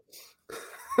me.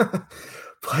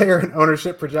 Player and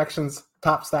ownership projections,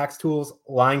 top stacks tools,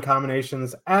 line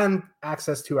combinations, and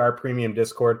access to our premium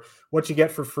Discord. What you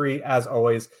get for free, as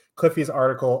always, Cliffy's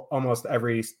article, almost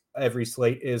every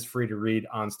slate is free to read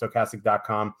on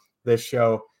Stokastic.com. This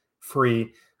show,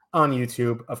 free on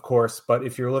YouTube, of course. But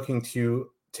if you're looking to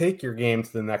take your game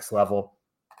to the next level,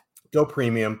 go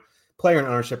premium. Player and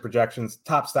ownership projections,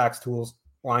 top stacks tools,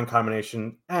 line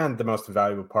combination, and the most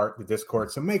valuable part, the Discord.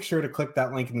 So make sure to click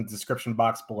that link in the description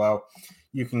box below.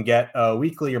 You can get a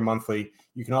weekly or monthly.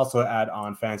 You can also add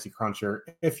on Fantasy Cruncher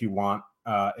if you want,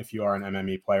 if you are an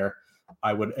MME player.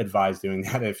 I would advise doing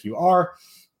that if you are.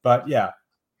 But yeah,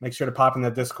 make sure to pop in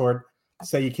that Discord,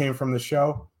 say you came from the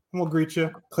show, and we'll greet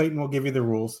you. Clayton will give you the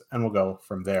rules, and we'll go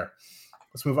from there.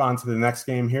 Let's move on to the next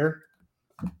game here.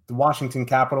 The Washington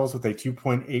Capitals with a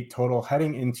 2.8 total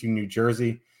heading into New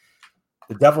Jersey.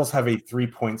 The Devils have a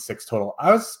 3.6 total.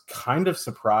 I was kind of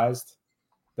surprised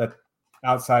that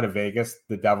outside of Vegas,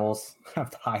 the Devils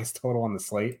have the highest total on the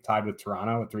slate, tied with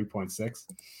Toronto at 3.6.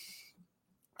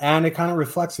 And it kind of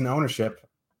reflects an ownership,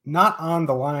 not on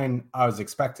the line I was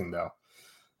expecting, though.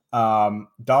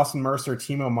 Dawson Mercer,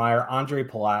 Timo Meyer, Andre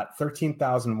Palat,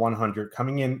 13,100,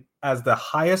 coming in as the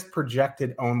highest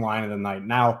projected own line of the night.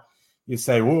 Now, you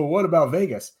say, well, what about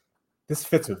Vegas? This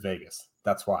fits with Vegas.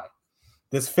 That's why.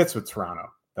 This fits with Toronto.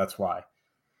 That's why.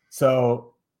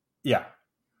 So, yeah.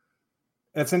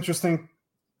 It's interesting.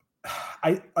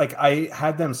 I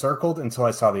had them circled until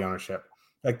I saw the ownership.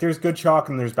 Like there's good chalk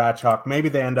and there's bad chalk. Maybe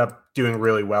they end up doing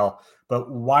really well,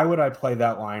 but why would I play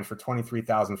that line for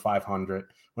 23,500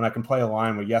 when I can play a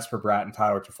line with Jesper Bratt and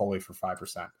Tyler Toffoli for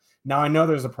 5%? Now I know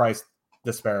there's a price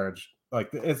disparage. Like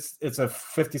it's a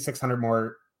 5,600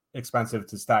 more expensive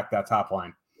to stack that top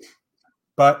line.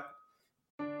 But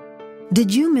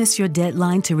did you miss your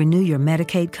deadline to renew your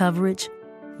Medicaid coverage?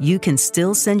 You can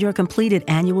still send your completed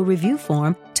annual review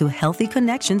form to Healthy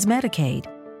Connections Medicaid.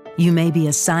 You may be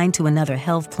assigned to another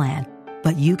health plan,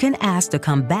 but you can ask to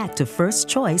come back to First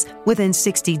Choice within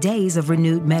 60 days of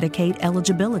renewed Medicaid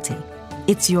eligibility.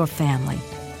 It's your family.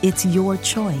 It's your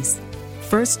choice.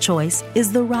 First Choice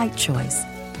is the right choice.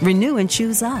 Renew and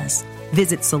choose us.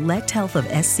 Visit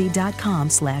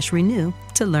selecthealthofsc.com/renew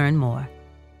to learn more.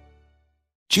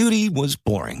 Judy was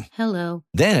boring. Hello.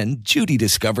 Then Judy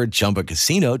discovered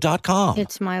ChumbaCasino.com.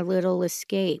 It's my little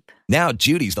escape. Now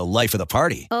Judy's the life of the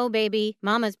party. Oh, baby,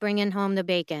 mama's bringing home the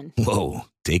bacon. Whoa,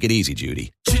 take it easy,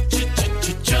 Judy.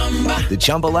 The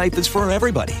Chumba life is for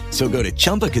everybody. So go to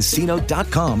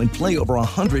ChumbaCasino.com and play over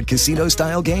 100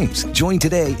 casino-style games. Join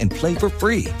today and play for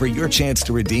free for your chance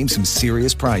to redeem some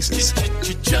serious prizes.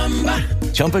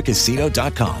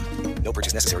 ChumbaCasino.com. No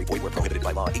purchase necessary. Void where prohibited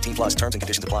by law. 18+ terms and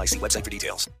conditions apply. See website for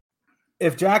details.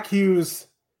 if Jack Hughes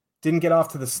didn't get off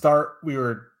to the start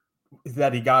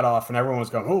that he got off and everyone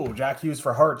was going, oh, Jack Hughes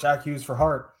for Hart,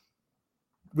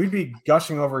 we'd be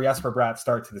gushing over Jesper Bratt's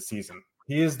start to the season.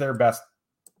 He is their best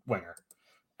winger.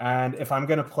 And if I'm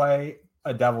going to play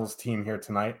a Devils team here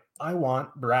tonight, I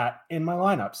want Bratt in my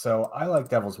lineup. So I like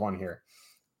Devils 1 here.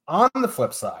 On the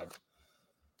flip side,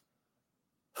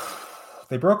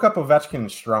 they broke up Ovechkin and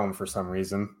Strome for some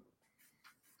reason.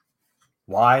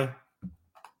 Why?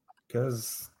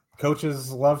 Because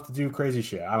coaches love to do crazy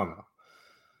shit. I don't know.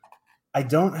 I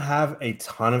don't have a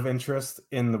ton of interest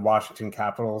in the Washington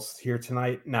Capitals here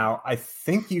tonight. Now, I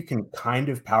think you can kind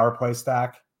of power play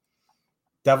stack.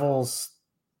 Devils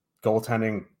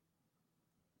goaltending,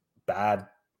 bad.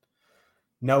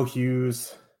 No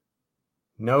Hughes.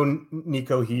 No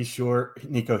Nico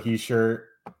Hischier.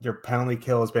 Their penalty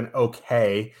kill has been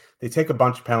okay. They take a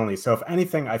bunch of penalties. So if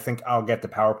anything, I think I'll get the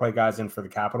power play guys in for the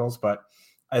Capitals. But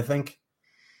I think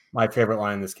my favorite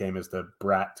line in this game is the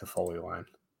Bratt to Foley line.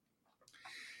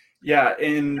 Yeah,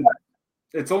 and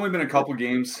it's only been a couple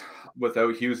games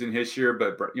without Hughes and Hischier,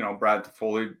 but Brad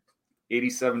Toffoli,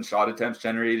 87 shot attempts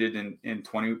generated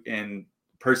in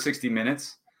per 60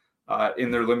 minutes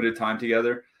in their limited time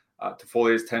together.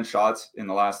 Toffoli has 10 shots in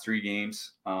the last 3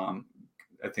 games. I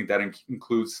think that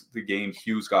includes the game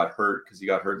Hughes got hurt because he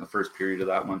got hurt in the first period of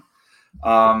that one.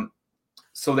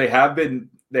 So they have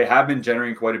been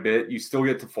generating quite a bit. You still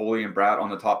get Toffoli and Bratt on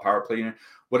the top power play unit.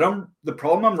 The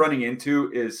problem I'm running into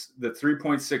is the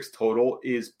 3.6 total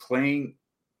is playing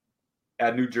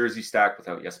at New Jersey stacked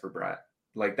without Jesper Bratt.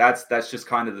 Like that's just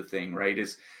kind of the thing, right?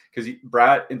 Is because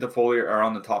Bratt and Toffoli are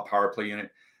on the top power play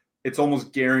unit. It's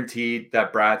almost guaranteed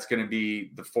that Bratt's going to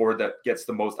be the forward that gets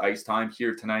the most ice time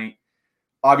here tonight.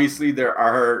 Obviously, there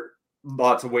are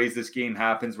lots of ways this game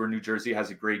happens where New Jersey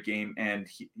has a great game and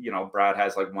Bratt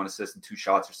has like 1 assist and 2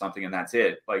 shots or something, and that's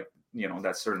it. Like,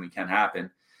 that certainly can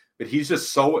happen. But he's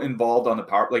just so involved on the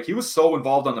power. Like he was so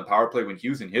involved on the power play when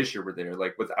Hughes and Hischier were there.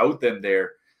 Like without them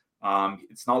there,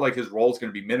 it's not like his role is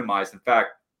going to be minimized. In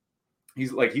fact,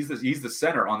 he's the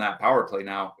center on that power play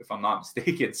now, if I'm not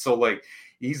mistaken. So like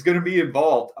he's going to be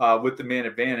involved with the man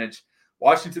advantage.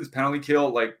 Washington's penalty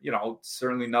kill,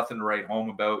 certainly nothing to write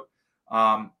home about.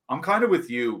 I'm kind of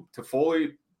with you.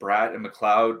 Toffoli, Bratt, and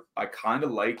McLeod, I kind of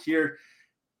like here.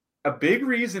 A big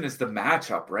reason is the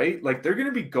matchup, right? Like they're going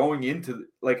to be going into,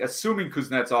 assuming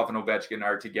Kuznetsov and Ovechkin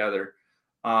are together,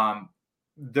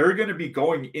 they're going to be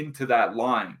going into that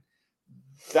line.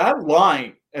 That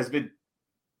line has been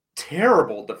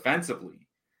terrible defensively.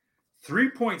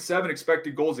 3.7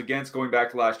 expected goals against going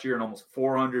back to last year and almost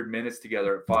 400 minutes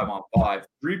together at 5-on-5.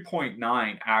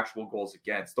 3.9 actual goals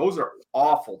against. Those are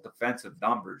awful defensive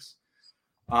numbers.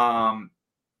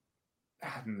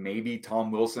 Maybe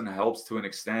Tom Wilson helps to an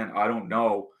extent. I don't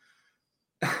know.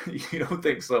 You don't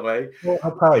think so, eh? Well,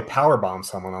 he'll probably powerbomb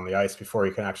someone on the ice before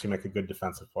he can actually make a good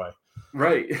defensive play.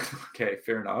 Right. Okay,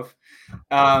 fair enough.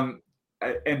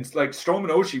 And Strome and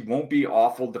Oshie won't be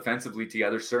awful defensively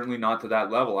together, certainly not to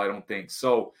that level, I don't think.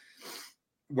 So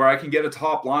where I can get a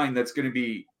top line that's going to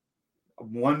be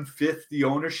 1/5 the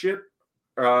ownership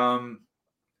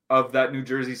of that New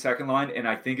Jersey second line, and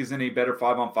I think is in a better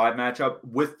 5-on-5 matchup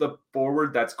with the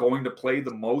forward that's going to play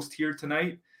the most here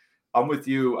tonight. I'm with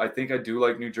you. I think I do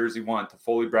like New Jersey 1 to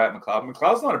Foley, Bratt, McLeod.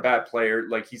 McLeod's not a bad player.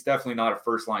 Like he's definitely not a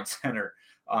first-line center.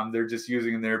 They're just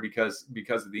using him there because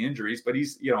of the injuries, but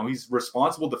he's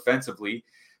responsible defensively.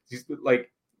 He's like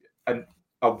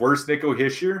a worse Nico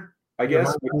Hischier, I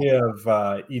guess. Reminds me of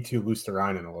E2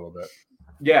 Luosterainen a little bit.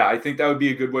 Yeah, I think that would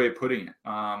be a good way of putting it,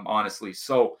 honestly.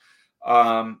 So,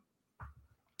 I'm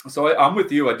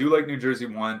with you. I do like New Jersey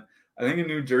 1. I think a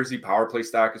New Jersey power play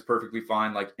stack is perfectly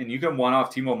fine. Like, and you can one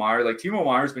off Timo Meier. Like, Timo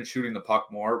Meier's been shooting the puck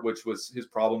more, which was his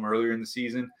problem earlier in the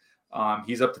season.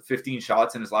 He's up to 15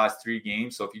 shots in his last 3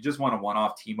 games. So if you just want to one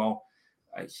off Timo,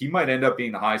 he might end up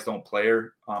being the highest owned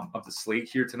player of the slate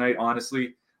here tonight,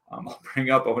 honestly. I'll bring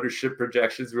up ownership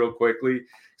projections real quickly.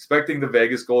 Expecting the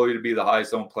Vegas goalie to be the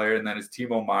highest owned player, and then it's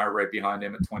Timo Meier right behind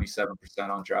him at 27%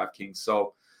 on DraftKings.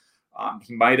 So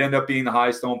he might end up being the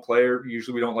highest owned player.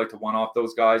 Usually we don't like to one-off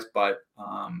those guys, but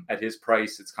at his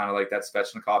price, it's kind of like that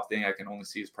Svechnikov thing. I can only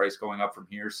see his price going up from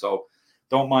here, so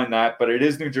don't mind that. But it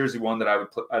is New Jersey 1 that I would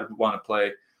want to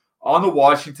play. On the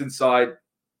Washington side,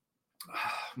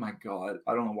 oh my God,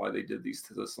 I don't know why they did these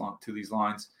to these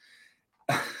lines.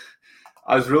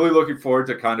 I was really looking forward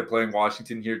to kind of playing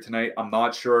Washington here tonight. I'm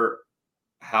not sure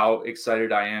how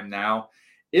excited I am now.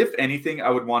 If anything,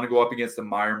 I would want to go up against the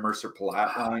Meyer Mercer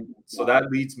Palat line. So that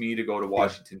leads me to go to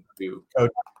Washington too.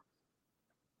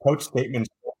 Coach statement.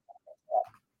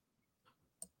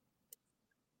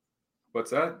 What's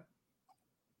that?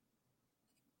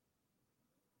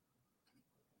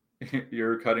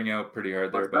 You're cutting out pretty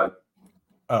hard there, bud.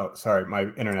 Oh, sorry. My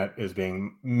internet is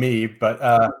being me,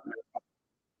 but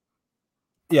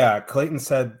yeah, Clayton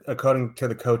said, according to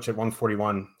the coach at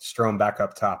 141, Strome back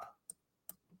up top.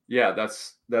 Yeah,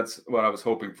 that's what I was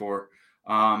hoping for.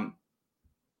 Yeah,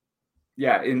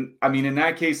 in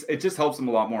that case, it just helps them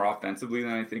a lot more offensively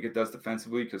than I think it does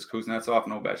defensively, because Kuznetsov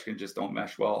and Ovechkin just don't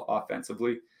mesh well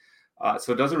offensively.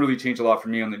 So it doesn't really change a lot for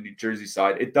me on the New Jersey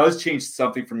side. It does change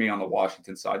something for me on the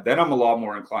Washington side. Then I'm a lot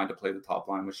more inclined to play the top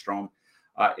line with Strome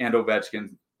and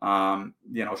Ovechkin. Strome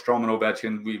and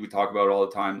Ovechkin, we talk about it all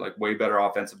the time, like way better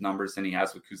offensive numbers than he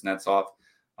has with Kuznetsov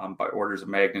by orders of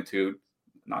magnitude.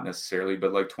 Not necessarily,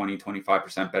 but like 20,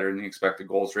 25% better than the expected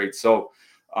goals rate. So,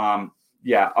 I'm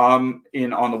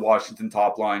in on the Washington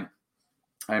top line.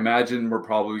 I imagine we're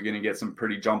probably going to get some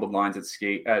pretty jumbled lines at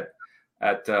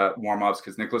warm-ups,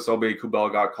 because Nicholas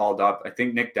Aube-Kubel got called up. I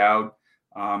think Nick Dowd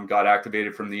got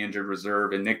activated from the injured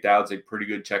reserve, and Nick Dowd's a pretty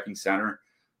good checking center.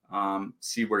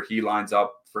 See where he lines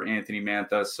up for Anthony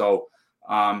Mantha. So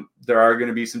there are going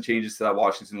to be some changes to that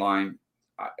Washington line.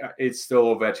 It's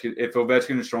still Ovechkin. If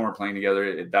Ovechkin and Strome are playing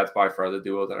together, that's by far the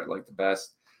duo that I like the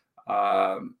best.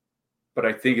 But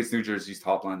I think it's New Jersey's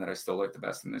top line that I still like the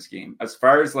best in this game. As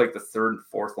far as like the third and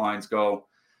fourth lines go,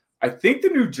 I think the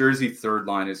New Jersey third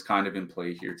line is kind of in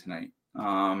play here tonight.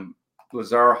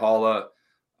 Lazar, Haula,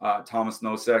 Thomas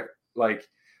Nosek. Like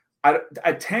at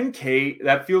 10K,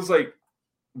 that feels like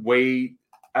way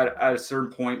at a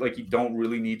certain point, like you don't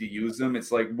really need to use them.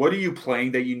 It's like, what are you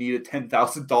playing that you need a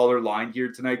 $10,000 line here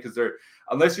tonight? Because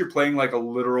unless you're playing like a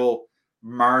literal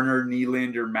Marner,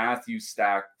 Nylander, Matthews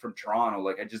stack from Toronto,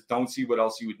 like I just don't see what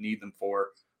else you would need them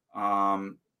for.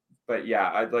 But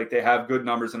yeah, they have good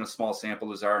numbers in a small sample.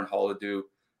 Lazar and Haula do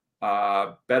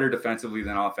better defensively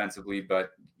than offensively,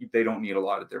 but they don't need a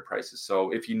lot at their prices.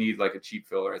 So if you need like a cheap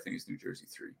filler, I think it's New Jersey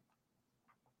 3.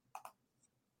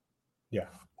 Yeah.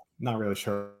 Not really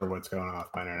sure what's going on with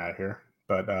my internet here,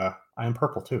 but I am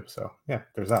purple too. So yeah,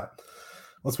 there's that.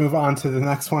 Let's move on to the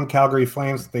next one. Calgary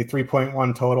Flames, they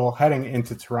 3.1 total heading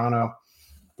into Toronto.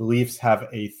 The Leafs have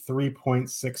a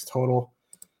 3.6 total.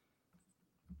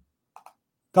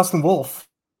 Dustin Wolf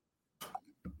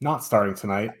not starting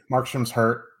tonight. Markstrom's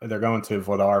hurt. They're going to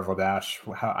Vodash.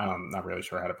 I'm not really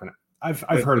sure how to pronounce it.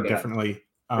 I've heard it differently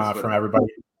from everybody.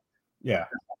 Yeah.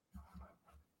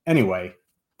 Anyway,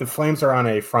 the Flames are on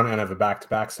a front end of a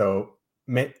back-to-back, so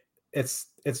it's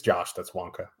Josh that's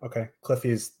Wonka, okay?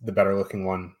 Cliffy's the better-looking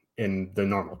one in the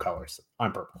normal colors.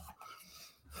 I'm purple.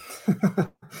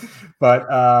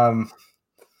 But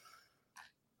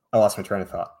I lost my train of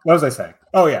thought. What was I saying?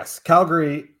 Oh, yes.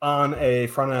 Calgary on a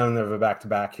front end of a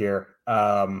back-to-back here.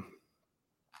 I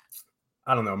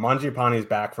don't know. Mangiapane's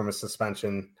back from a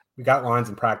suspension. We got lines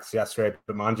in practice yesterday,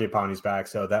 but Mangiapane's back,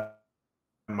 so that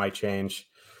might change.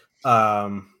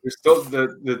 There's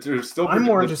still. I'm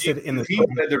more interested in the team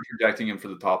that they're projecting him for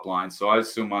the top line, so I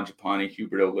assume Mangiapane,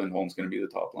 Huberdeau, Lindholm's going to be the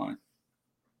top line.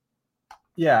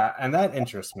 Yeah, and that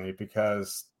interests me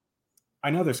because I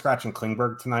know they're scratching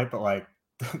Klingberg tonight, but like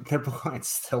their blue line's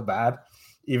still bad,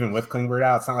 even with Klingberg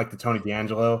out. It's not like the Tony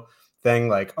DeAngelo thing,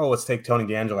 like, oh, let's take Tony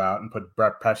DeAngelo out and put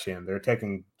Brett Pesce in. They're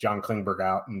taking John Klingberg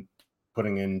out and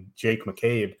putting in Jake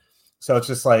McCabe. So it's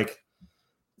just like,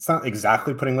 it's not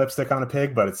exactly putting lipstick on a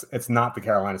pig, but it's not the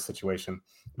Carolina situation.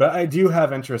 But I do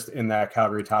have interest in that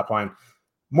Calgary top line.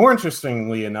 More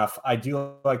interestingly enough, I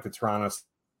do like the Toronto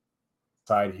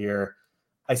side here.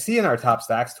 I see in our top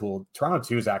stacks tool, Toronto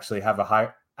 2 has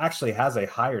a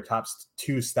higher top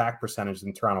 2 stack percentage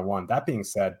than Toronto 1. That being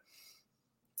said,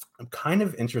 I'm kind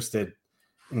of interested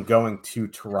in going to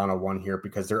Toronto 1 here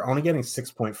because they're only getting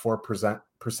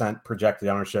 6.4% projected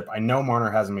ownership. I know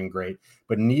Marner hasn't been great,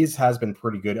 but Knees has been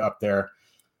pretty good up there.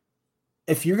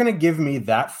 If you're going to give me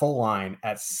that full line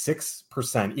at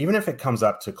 6%, even if it comes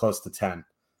up to close to 10,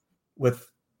 with,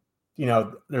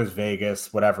 there's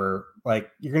Vegas, whatever,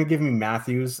 like you're going to give me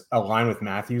a line with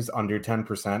Matthews under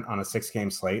 10% on a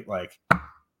 6-game slate. Like,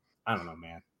 I don't know,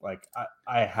 man. Like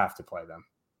I have to play them.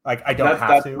 Like I don't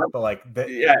have to, but like,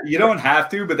 you don't have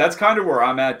to, but that's kind of where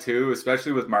I'm at too,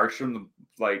 especially with Markstrom,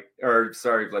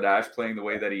 Vladesh playing the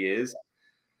way that he is.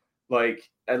 Like,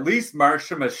 at least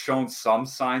Markstrom has shown some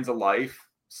signs of life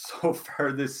so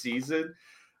far this season.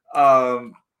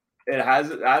 That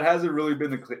hasn't really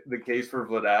been the case for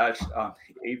Vladesh.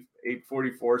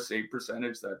 844 save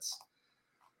percentage.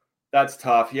 That's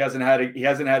tough. He hasn't had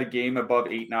a game above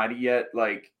 890 yet.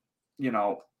 Like,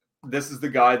 this is the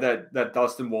guy that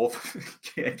Dustin Wolf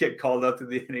can't get called up to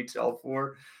the NHL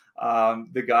for.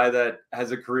 The guy that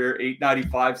has a career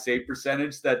 895 save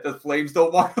percentage that the Flames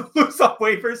don't want to lose on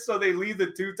waivers, so they leave the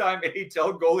 2-time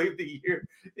AHL goalie of the year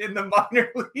in the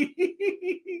minor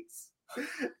leagues.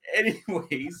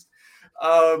 Anyways,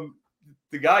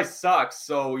 the guy sucks.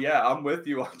 So yeah, I'm with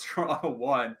you on Toronto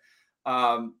 1.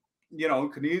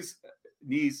 Knees,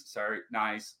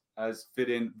 nice, has fit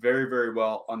in very, very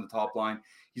well on the top line.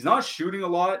 He's not shooting a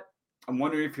lot. I'm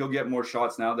wondering if he'll get more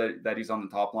shots now that he's on the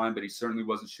top line, but he certainly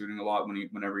wasn't shooting a lot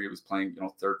whenever he was playing,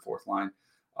 third, fourth line,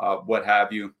 what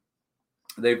have you.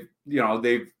 They've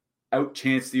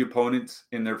outchanced the opponents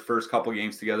in their first couple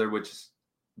games together, which is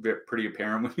pretty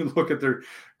apparent when you look at their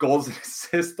goals and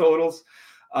assist totals.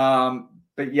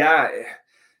 But yeah,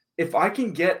 if I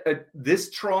can get this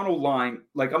Toronto line,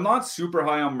 like I'm not super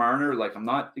high on Marner. Like I'm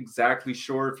not exactly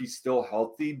sure if he's still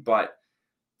healthy, but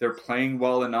they're playing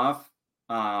well enough.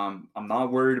 I'm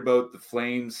not worried about the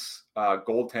Flames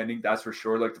goaltending. That's for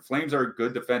sure. Like the Flames are a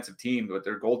good defensive team, but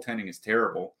their goaltending is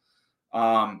terrible.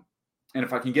 And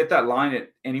if I can get that line at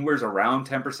anywhere's around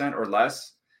 10% or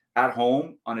less at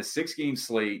home on a 6-game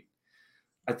slate,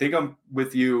 I think I'm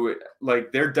with you.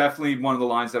 Like they're definitely one of the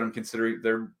lines that I'm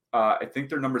considering. I think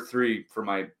they're number 3 for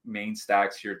my main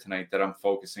stacks here tonight that I'm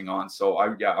focusing on. So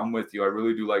I'm with you. I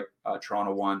really do like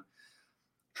Toronto 1.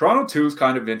 Toronto 2 is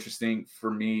kind of interesting for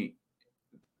me.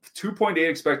 2.8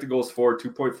 expected goals for,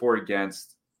 2.4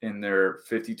 against in their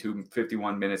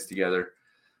 51 minutes together.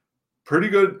 Pretty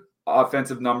good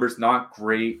offensive numbers, not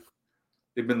great.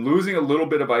 They've been losing a little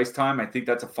bit of ice time. I think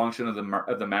that's a function of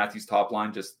the Matthews top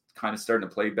line just kind of starting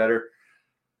to play better.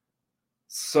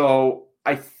 So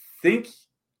I think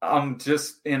I'm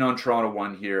just in on Toronto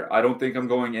 1 here. I don't think I'm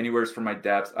going anywhere for my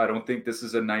depth. I don't think this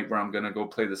is a night where I'm going to go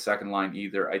play the second line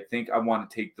either. I think I want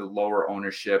to take the lower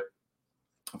ownership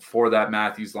for that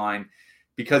Matthews line,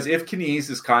 because if Knies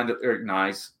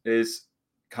is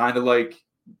kind of like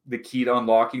the key to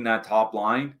unlocking that top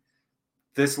line,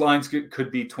 this line could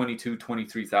be 22,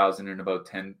 23,000 in about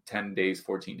 10 days,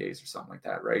 14 days or something like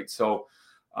that. Right. So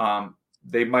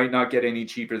they might not get any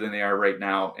cheaper than they are right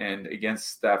now. And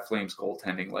against that Flames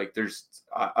goaltending, like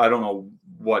I don't know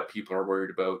what people are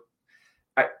worried about.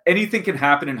 Anything can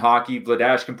happen in hockey.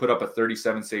 Vladesh can put up a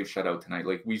 37 save shutout tonight.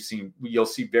 Like you'll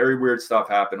see very weird stuff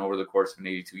happen over the course of an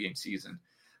 82-game season.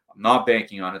 I'm not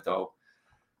banking on it though.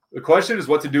 The question is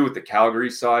what to do with the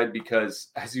Calgary side, because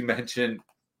as you mentioned,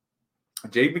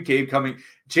 Jake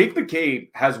McCabe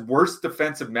has worse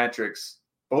defensive metrics,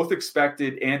 both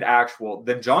expected and actual,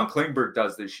 than John Klingberg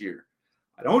does this year.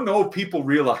 I don't know if people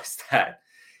realize that.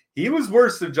 He was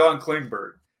worse than John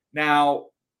Klingberg. Now,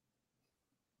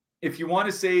 if you want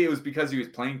to say it was because he was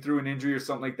playing through an injury or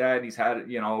something like that, and he's had,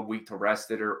 a week to rest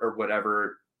it or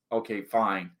whatever, okay,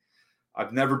 fine.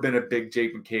 I've never been a big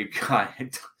Jake McCabe guy.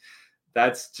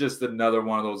 That's just another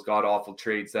one of those god-awful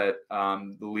trades that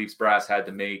the Leafs brass had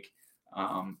to make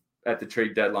at the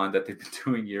trade deadline that they've been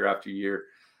doing year after year.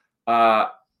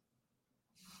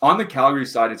 On the Calgary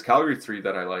side, it's Calgary 3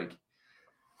 that I like.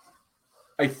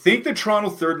 I think the Toronto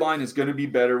third line is going to be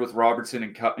better with Robertson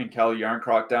and Kelly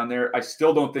Yarncroc down there. I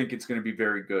still don't think it's going to be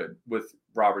very good with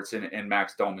Robertson and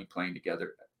Max Domi playing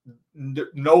together.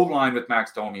 No line with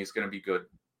Max Domi is going to be good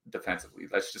defensively.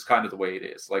 That's just kind of the way it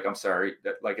is. Like, I'm sorry.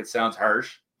 Like, it sounds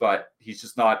harsh, but he's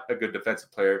just not a good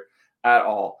defensive player at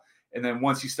all. And then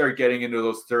once you start getting into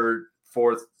those third,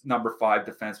 fourth, number 5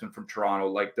 defensemen from Toronto,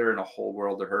 like they're in a whole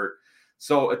world of hurt.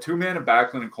 So a 2-man of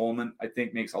Backlund and Coleman, I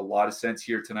think makes a lot of sense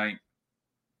here tonight.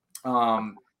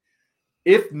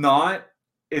 If not,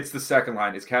 it's the second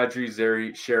line. It's Kadri,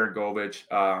 Zary, Sharangovich.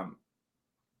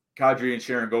 Kadri and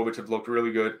Sharangovich have looked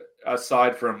really good,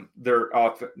 aside from their,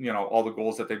 all the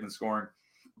goals that they've been scoring.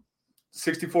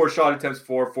 64 shot attempts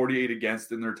for, 48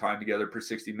 against in their time together per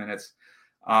 60 minutes.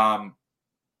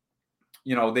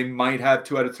 They might have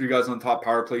 2 out of 3 guys on the top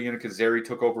power play unit because Zary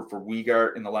took over for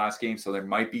Weegar in the last game, so there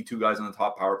might be 2 guys on the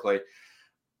top power play.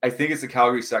 I think it's the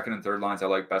Calgary second and third lines I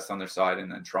like best on their side,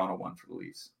 and then Toronto 1 for the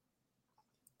Leafs.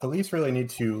 The Leafs really need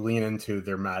to lean into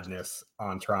their madness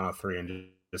on Toronto 3 and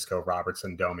just go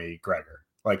Robertson, Domi, Gregor.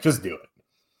 Just do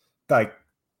it.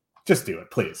 Just do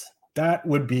it, please. That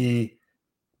would be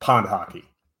pond hockey.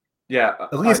 Yeah.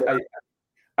 At least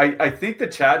I think the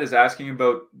chat is asking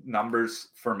about numbers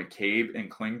for McCabe and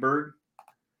Klingberg.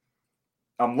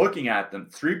 I'm looking at them.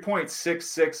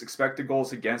 3.66 expected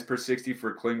goals against per 60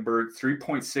 for Klingberg,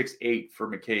 3.68 for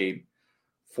McCabe,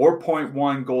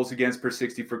 4.1 goals against per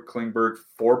 60 for Klingberg,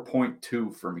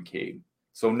 4.2 for McCabe.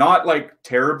 So not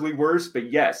terribly worse,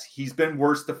 but yes, he's been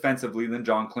worse defensively than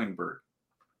John Klingberg.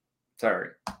 Sorry.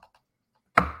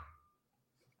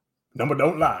 Number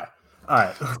don't lie. All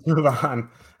right, let's move on.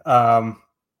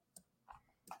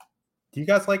 Do you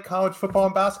guys like college football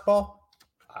and basketball?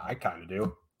 I kind of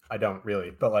do. I don't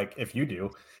really, but if you do,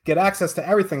 get access to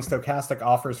everything Stochastic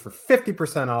offers for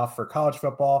 50% off for college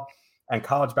football and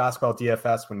college basketball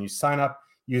DFS when you sign up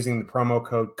using the promo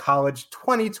code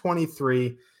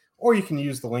COLLEGE2023, or you can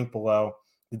use the link below.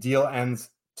 The deal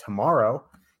ends tomorrow.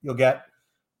 You'll get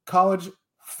college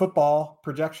football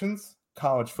projections,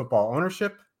 college football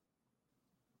ownership,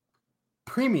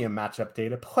 premium matchup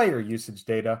data, player usage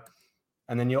data,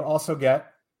 and then you'll also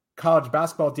get college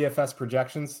basketball DFS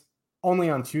projections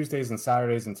only on Tuesdays and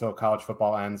Saturdays until college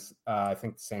football ends. I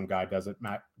think the same guy does it,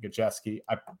 Matt Gajeski.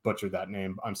 I butchered that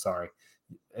name. I'm sorry.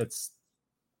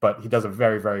 But he does a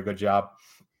very, very good job.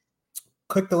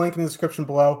 Click the link in the description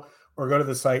below or go to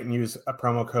the site and use a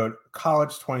promo code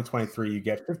COLLEGE2023. You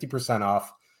get 50%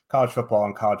 off college football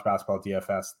and college basketball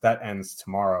DFS. That ends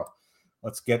tomorrow.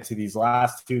 Let's get to these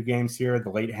last 2 games here. The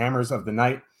late hammers of the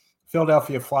night.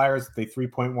 Philadelphia Flyers, the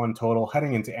 3.1 total,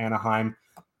 heading into Anaheim.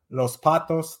 Los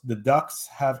Patos, the Ducks,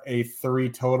 have a 3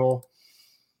 total.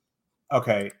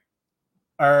 Okay.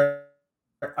 I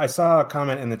saw a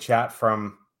comment in the chat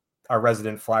from our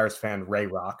resident Flyers fan, Ray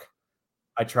Rock.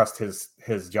 I trust his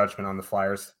judgment on the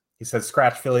Flyers. He says,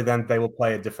 scratch Philly, then they will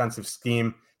play a defensive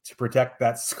scheme to protect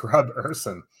that scrub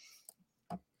Urson.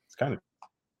 It's kind of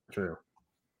true.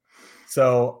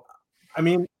 So, I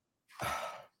mean,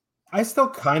 I still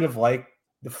kind of like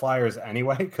the Flyers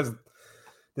anyway because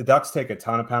the Ducks take a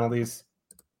ton of penalties.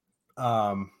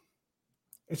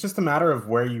 It's just a matter of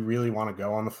where you really want to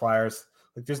go on the Flyers.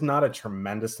 There's not a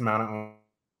tremendous amount of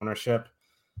ownership.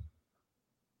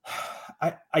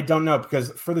 I don't know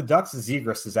because for the Ducks,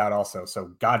 Zegras is out also,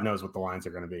 so God knows what the lines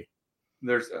are going to be.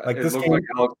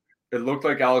 It looked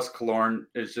like Alex Killorn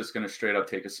is just going to straight up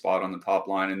take a spot on the top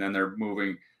line, and then they're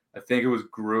moving. I think it was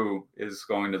Gru is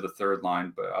going to the third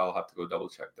line, but I'll have to go double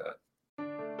check that.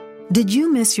 Did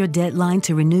you miss your deadline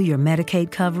to renew your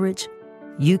Medicaid coverage?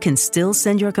 You can still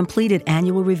send your completed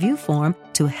annual review form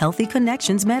to Healthy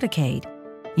Connections Medicaid.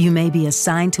 You may be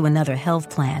assigned to another health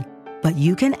plan, but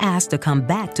you can ask to come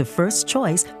back to First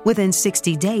Choice within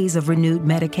 60 days of renewed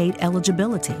Medicaid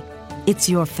eligibility. It's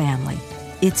your family.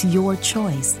 It's your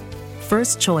choice.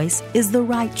 First Choice is the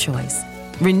right choice.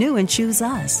 Renew and choose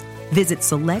us. Visit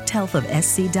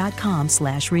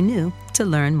selecthealthofsc.com/renew to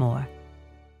learn more.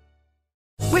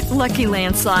 With Lucky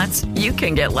Land Slots, you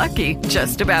can get lucky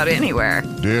just about anywhere.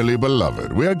 Dearly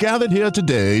beloved, we are gathered here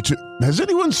today to... Has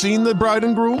anyone seen the bride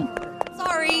and groom?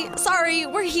 Sorry,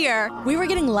 we're here. We were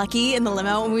getting lucky in the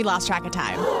limo and we lost track of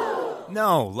time.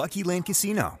 No, Lucky Land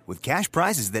Casino, with cash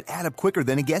prizes that add up quicker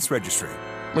than a guest registry.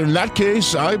 In that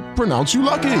case, I pronounce you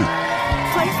lucky.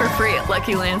 Play for free at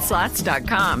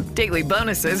LuckyLandSlots.com. Daily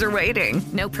bonuses are waiting.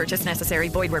 No purchase necessary.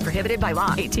 Void where prohibited by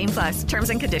law. 18+. Terms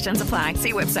and conditions apply.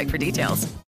 See website for details.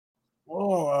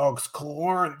 Oh, Alex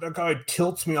Killorn, that guy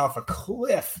tilts me off a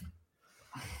cliff.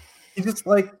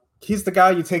 He's the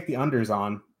guy you take the unders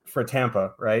on for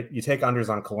Tampa, right? You take unders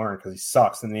on Killorn because he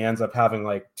sucks, and he ends up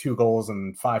having 2 goals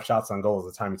and 5 shots on goal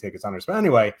the time you take his unders. But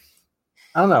anyway,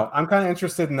 I don't know. I'm kind of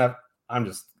interested in that.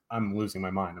 I'm losing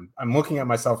my mind. I'm looking at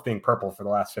myself being purple for the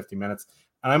last 50 minutes,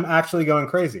 and I'm actually going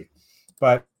crazy.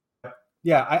 But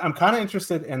yeah, I'm kind of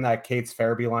interested in that Kate's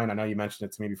Farabee line. I know you mentioned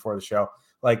it to me before the show.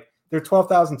 They're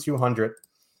 12,200,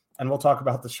 and we'll talk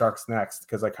about the Sharks next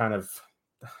because I kind of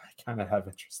have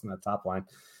interest in that top line.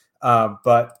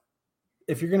 But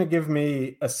if you're going to give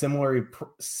me a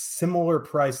similar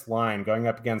price line going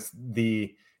up against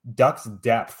the Ducks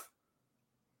depth,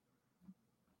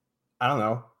 I don't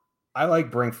know. I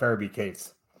like Brink Farabee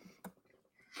Cates.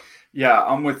 Yeah,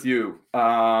 I'm with you.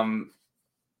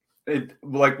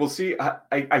 We'll see.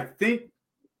 I think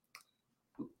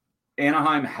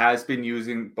Anaheim has been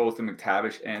using both the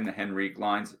McTavish and the Henrique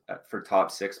lines for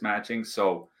top 6 matching.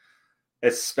 So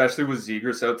especially with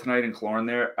Zegras out tonight and Killorn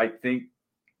there, I think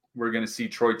we're going to see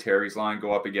Troy Terry's line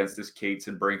go up against this Cates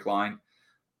and Brink line.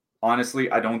 Honestly,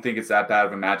 I don't think it's that bad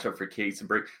of a matchup for Cates and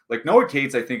Brink. Like Noah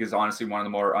Cates, I think, is honestly one of the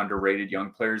more underrated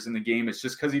young players in the game. It's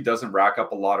just because he doesn't rack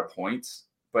up a lot of points,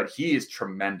 but he is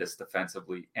tremendous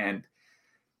defensively. And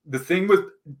the thing with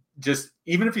just,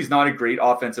 even if he's not a great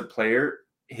offensive player,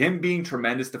 him being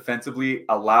tremendous defensively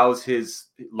allows his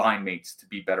line mates to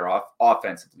be better off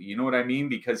offensively. You know what I mean?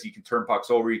 Because he can turn pucks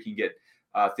over, he can get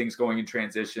things going in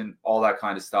transition, all that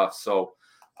kind of stuff. So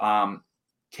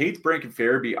Cates, Brink, and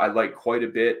Farabee, I like quite a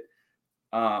bit.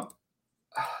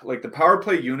 Like the power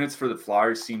play units for the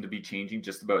Flyers seem to be changing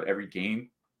just about every game.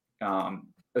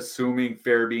 Assuming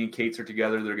Farabee and Cates are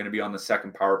together, they're going to be on the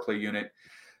second power play unit.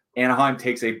 Anaheim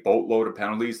takes a boatload of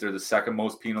penalties. They're the second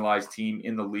most penalized team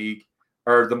in the league,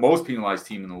 or the most penalized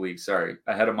team in the league, sorry,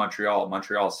 ahead of Montreal.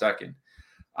 Montreal second.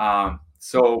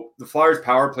 So the Flyers'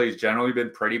 power play has generally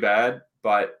been pretty bad,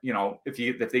 but you know, if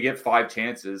they get 5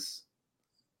 chances,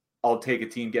 I'll take a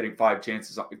team getting 5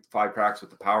 chances, 5 cracks with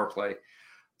the power play.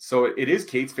 So it is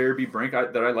Cates, Farabee, Brink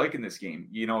that I like in this game.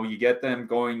 You know, you get them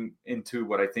going into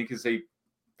what I think is a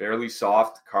fairly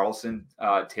soft Carlson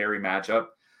Terry matchup.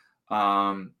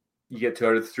 You get 2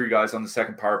 out of the 3 guys on the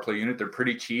second power play unit. They're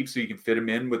pretty cheap, so you can fit them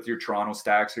in with your Toronto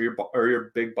stacks or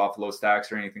your big Buffalo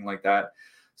stacks or anything like that.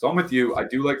 So I'm with you. I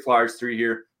do like Flyers 3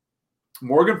 here.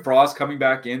 Morgan Frost coming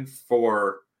back in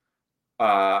for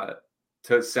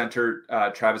to center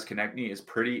Travis Konechny is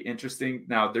pretty interesting.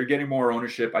 Now they're getting more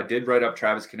ownership. I did write up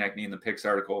Travis Konechny in the picks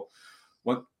article.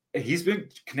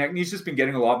 Konechny's just been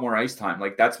getting a lot more ice time.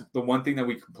 Like that's the one thing that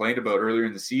we complained about earlier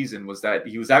in the season was that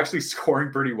he was actually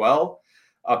scoring pretty well,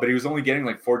 but he was only getting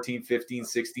like 14, 15,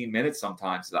 16 minutes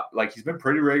sometimes. Like he's been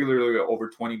pretty regularly over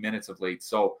 20 minutes of late.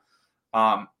 So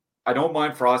I don't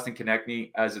mind Frost and Konechny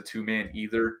as a 2-man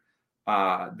either.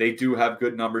 They do have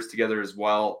good numbers together as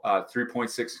well.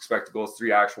 3.6 expected goals,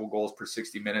 3 actual goals per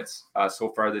 60 minutes so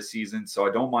far this season. So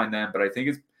I don't mind them, but I think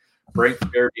it's Brink,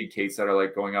 Farabee, and Cates that are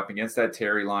like going up against that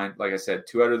Terry line. Like I said,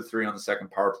 2 out of the 3 on the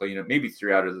second power play unit, maybe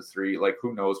 3 out of the 3. Like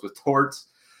who knows with Torts.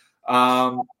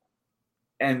 And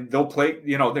they'll play,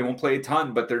 you know, they won't play a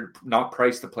ton, but they're not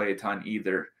priced to play a ton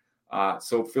either.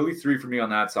 So Philly 3 for me on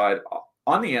that side.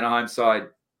 On the Anaheim side,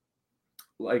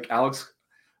 like Alex,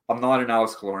 I'm not an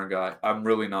Alex Killorn guy. I'm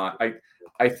really not.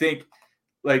 I think,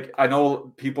 like, I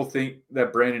know people think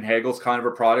that Brandon Hagel's kind of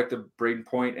a product of Braden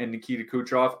Point and Nikita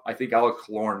Kucherov. I think Alex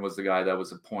Killorn was the guy that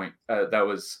was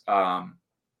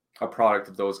a product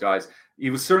of those guys. He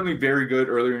was certainly very good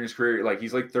earlier in his career. Like,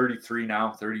 he's like 33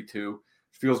 now, 32.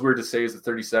 Feels weird to say as a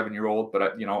 37-year-old, but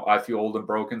I feel old and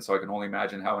broken, so I can only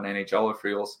imagine how an NHLer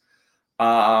feels.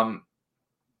 So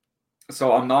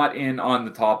I'm not in on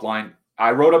the top line.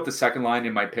 I wrote up the second line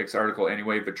in my picks article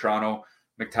anyway. Vetrano,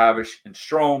 McTavish, and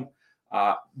Strome.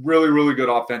 Really, really good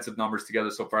offensive numbers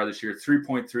together so far this year.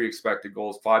 3.3 expected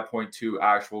goals, 5.2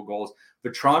 actual goals.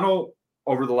 Vetrano,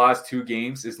 over the last 2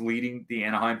 games, is leading the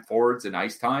Anaheim forwards in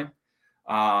ice time.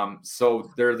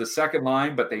 So they're the second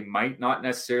line, but they might not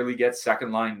necessarily get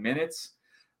second line minutes.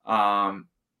 They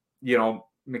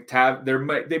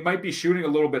might be shooting a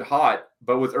little bit hot,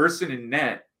 but with Urson in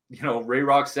net, Ray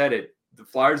Rock said it, the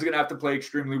Flyers are going to have to play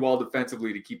extremely well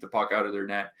defensively to keep the puck out of their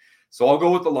net. So I'll go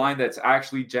with the line that's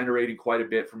actually generating quite a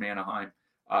bit from Anaheim.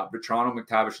 Vetrano,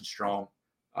 McTavish, and Strome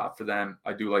for them.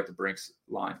 I do like the Brinks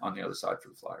line on the other side for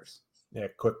the Flyers. Yeah,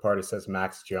 quick party says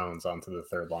Max Jones onto the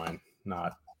third line,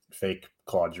 not fake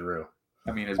Claude Giroux.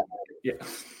 I mean,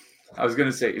 I was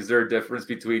gonna say, is there a difference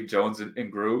between Jones and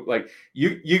Giroux? Like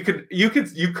you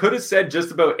could have said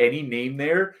just about any name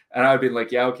there, and I'd been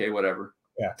like, yeah, okay, whatever.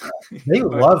 Yeah, they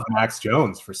love Max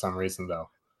Jones for some reason, though.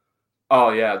 Oh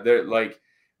yeah, they're like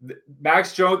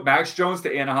Max Jones. Max Jones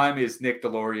to Anaheim is Nick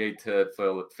Delorier to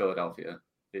Philadelphia.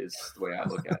 Is the way I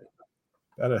look at it.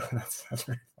 That's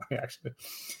very funny, actually.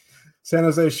 San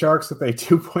Jose Sharks with a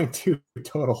 2.2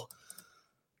 total.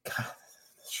 God,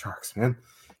 Sharks, man.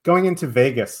 Going into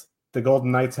Vegas, the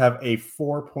Golden Knights have a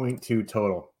 4.2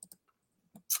 total.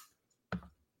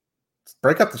 Let's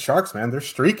break up the Sharks, man. They're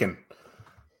streaking.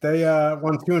 They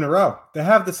won 2 in a row. They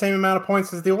have the same amount of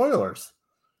points as the Oilers.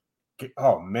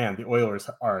 Oh, man, the Oilers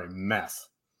are a mess.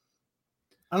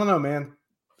 I don't know, man.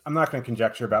 I'm not going to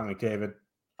conjecture about McDavid.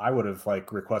 I would have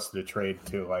requested a trade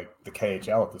to the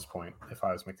KHL at this point if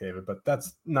I was McDavid, but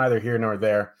that's neither here nor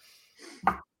there.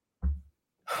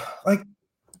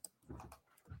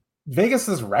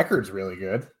 Vegas's record's really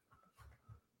good.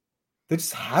 They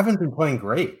just haven't been playing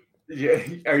great. Yeah,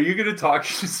 are you going to talk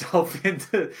yourself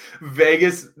into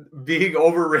Vegas being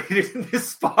overrated in this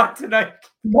spot tonight?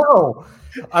 No,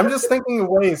 I'm just thinking of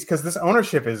ways because this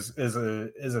ownership is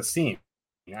a scene,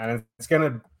 and it's going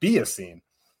to be a scene.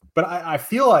 But I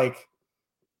feel like,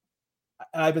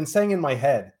 and I've been saying in my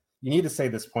head, you need to say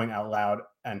this point out loud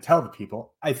and tell the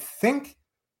people. I think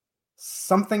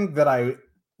something that I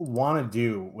want to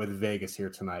do with Vegas here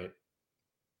tonight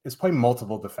is play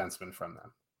multiple defensemen from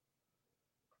them.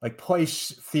 Like play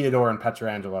Theodore and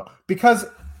Pietrangelo, because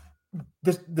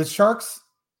the Sharks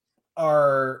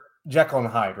are Jekyll and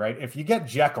Hyde, right? If you get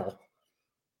Jekyll,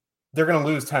 they're going to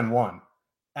lose 10-1.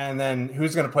 And then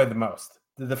who's going to play the most?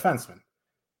 The defenseman.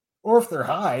 Or if they're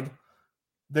Hyde,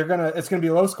 it's going to be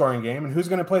a low scoring game. And who's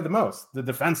going to play the most? The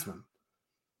defenseman.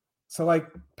 So like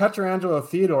Pietrangelo,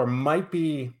 Theodore might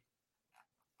be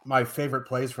my favorite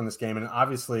plays from this game. And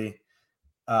obviously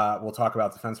we'll talk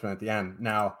about defensemen at the end.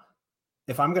 Now,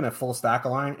 if I'm going to full stack a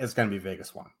line, it's going to be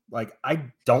Vegas 1. Like, I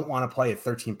don't want to play at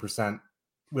 13%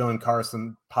 William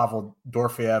Karlsson, Pavel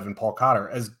Dorofeyev, and Paul Cotter.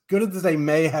 As good as they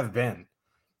may have been,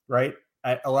 right,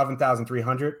 at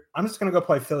 11,300, I'm just going to go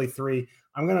play Philly 3.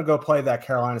 I'm going to go play that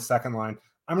Carolina second line.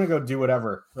 I'm going to go do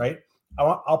whatever, right?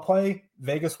 I'll play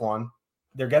Vegas 1.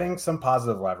 They're getting some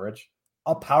positive leverage.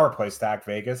 I'll power play stack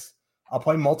Vegas. I'll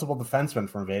play multiple defensemen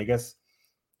from Vegas.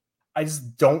 I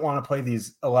just don't want to play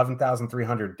these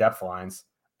 11,300 depth lines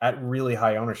at really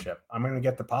high ownership. I'm going to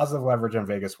get the positive leverage on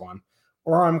Vegas 1,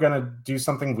 or I'm going to do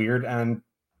something weird and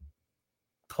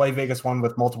play Vegas 1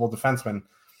 with multiple defensemen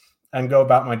and go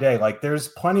about my day. Like, there's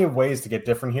plenty of ways to get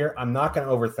different here. I'm not going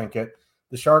to overthink it.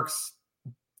 The Sharks,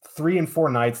 3 and 4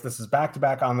 nights. This is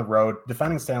back-to-back on the road,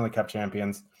 defending Stanley Cup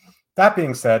champions. That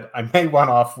being said, I may one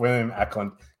off William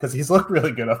Eklund because he's looked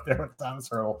really good up there with Thomas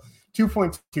Hertl.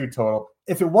 2.2 total.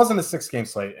 If it wasn't a 6-game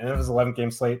slate and it was an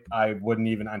 11-game slate, I wouldn't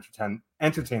even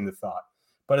entertain the thought.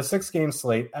 But a 6-game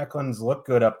slate, Eklund's look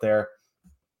good up there.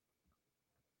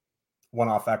 One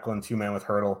off Eklund, 2-man with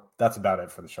Hertl. That's about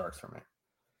it for the Sharks for me.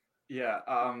 Yeah,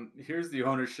 here's the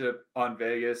ownership on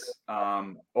Vegas.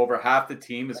 Over half the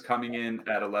team is coming in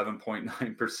at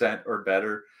 11.9% or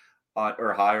better.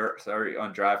 Or higher,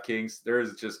 on DraftKings. There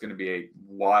is just going to be a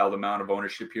wild amount of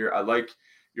ownership here. I like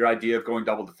your idea of going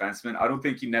double defenseman. I don't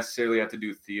think you necessarily have to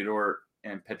do Theodore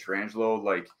and Pietrangelo.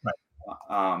 Like,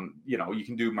 right. You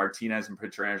can do Martinez and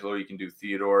Pietrangelo. You can do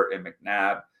Theodore and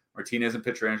McNabb. Martinez and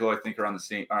Pietrangelo, I think, are on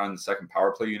the second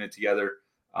power play unit together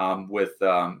with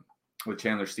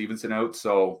Chandler Stevenson out.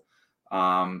 So,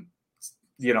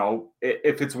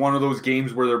 if it's one of those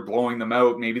games where they're blowing them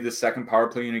out, maybe the second power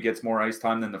play unit gets more ice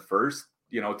time than the first,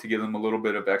 to give them a little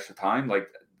bit of extra time. Like,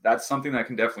 that's something that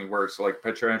can definitely work. So like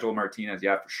Pietrangelo, Martinez,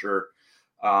 yeah, for sure.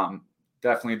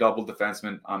 Definitely a double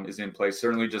defenseman is in place.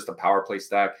 Certainly just a power play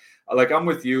stack. Like, I'm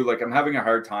with you. Like, I'm having a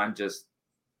hard time just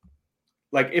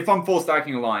like, if I'm full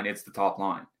stacking a line, it's the top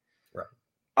line. Right.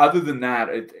 Other than that,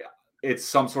 it's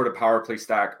some sort of power play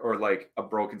stack or like a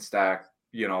broken stack,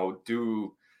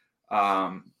 do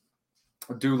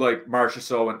like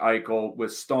Marchessault and Eichel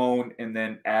with Stone, and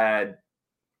then add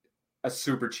a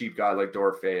super cheap guy like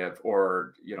Dorofeyev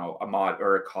or, Ahmad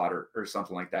or a Cotter or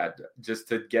something like that, just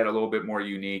to get a little bit more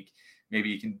unique. Maybe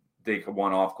you can take a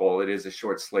one-off goal. It is a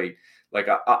short slate. Like,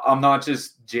 I'm not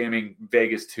just jamming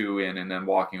Vegas 2 in and then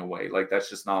walking away. Like, that's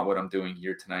just not what I'm doing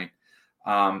here tonight.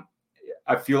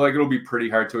 I feel like it'll be pretty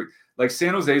hard to, like,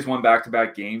 San Jose's won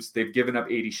back-to-back games. They've given up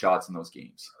 80 shots in those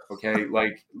games. Okay.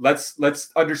 Like, let's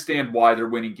understand why they're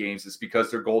winning games. It's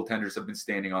because their goaltenders have been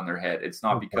standing on their head. It's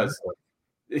not because,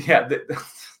 yeah, they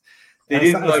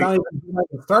didn't not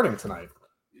even starting tonight.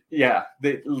 Yeah.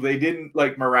 They didn't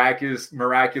like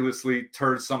miraculously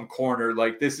turn some corner.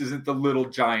 Like, this isn't the Little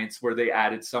Giants where they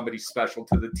added somebody special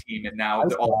to the team. And now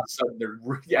all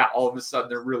of a sudden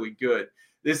they're really good.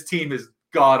 This team is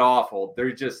god awful.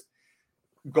 They're just,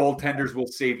 goaltenders will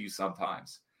save you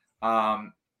sometimes.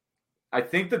 I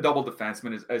think the double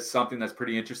defenseman is something that's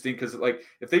pretty interesting because, like,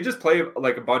 if they just play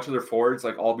like a bunch of their forwards,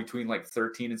 like all between like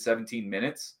 13 and 17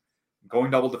 minutes, going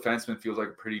double defenseman feels like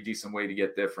a pretty decent way to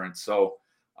get different. So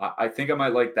I think I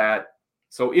might like that.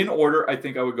 So in order, I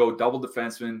think I would go double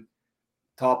defenseman,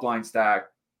 top line stack,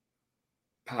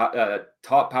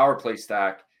 top power play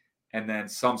stack, and then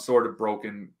some sort of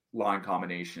broken line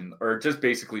combination, or just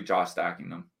basically Josh stacking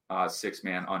them.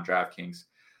 6-man on DraftKings.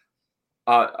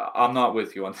 I'm not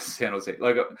with you on the San Jose.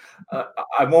 Like,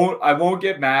 I won't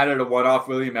get mad at a one-off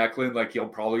William Eklund. Like, he'll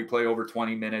probably play over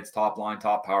 20 minutes, top line,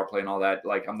 top power play, and all that.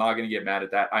 Like, I'm not going to get mad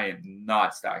at that. I am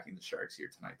not stacking the Sharks here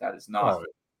tonight. That is not.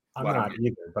 I'm not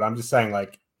either. But I'm just saying,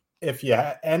 like, if you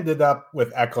ended up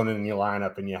with Eklund in your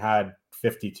lineup and you had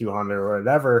 5,200 or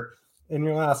whatever in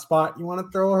your last spot, you want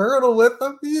to throw a hurdle with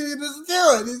him, you just do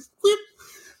it. Just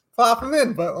pop him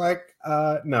in. But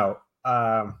no.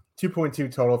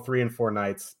 2.2 total, 3 and 4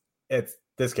 nights.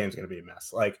 This game's going to be a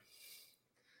mess. Like,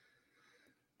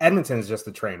 Edmonton is just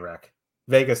a train wreck.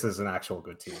 Vegas is an actual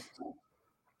good team.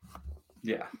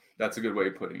 Yeah, that's a good way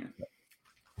of putting it.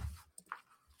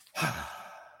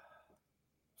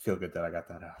 Feel good that I got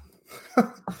that out.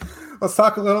 Let's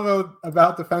talk a little bit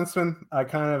about defensemen. I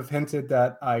kind of hinted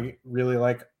that I really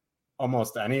like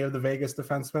almost any of the Vegas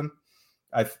defensemen.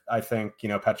 I think,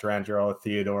 Pietrangelo,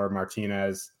 Theodore,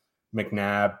 Martinez,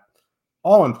 McNabb,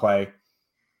 all in play.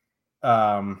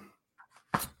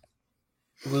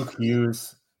 Luke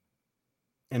Hughes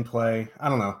in play. I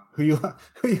don't know who you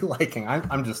liking.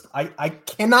 I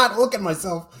cannot look at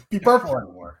myself be purple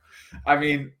anymore. I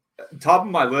mean, top of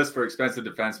my list for expensive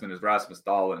defensemen is Rasmus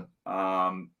Dahlin.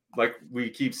 Like we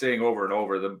keep saying over and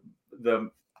over, the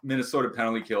Minnesota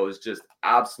penalty kill is just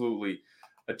absolutely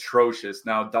atrocious.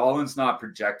 Now, Dahlin's not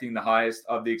projecting the highest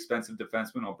of the expensive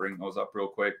defensemen. I'll bring those up real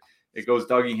quick. It goes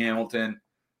Dougie Hamilton,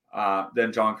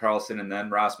 then John Carlson, and then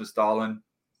Rasmus Dahlin.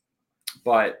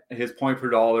 But his point per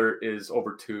dollar is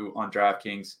over 2 on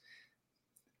DraftKings.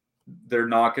 They're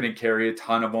not going to carry a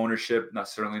ton of ownership,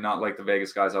 certainly not like the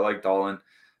Vegas guys. I like Dahlin.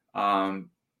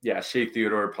 Shea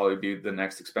Theodore would probably be the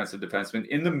next expensive defenseman.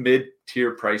 In the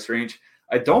mid-tier price range,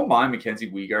 I don't mind Mackenzie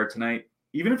Weegar tonight.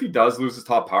 Even if he does lose his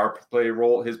top power play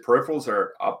role, his peripherals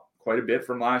are up quite a bit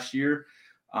from last year.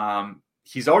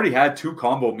 He's already had 2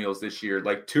 combo meals this year.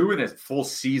 Like 2 in a full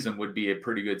season would be a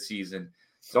pretty good season.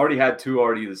 He's already had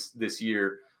 2 this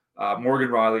year. Morgan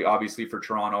Riley, obviously for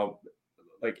Toronto,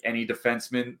 like any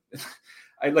defenseman.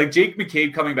 I like Jake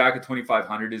McCabe coming back at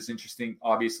 2,500 is interesting.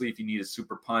 Obviously, if you need a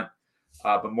super punt,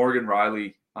 but Morgan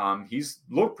Riley, he's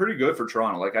looked pretty good for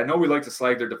Toronto. Like I know we like to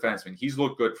slag their defensemen. He's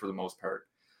looked good for the most part.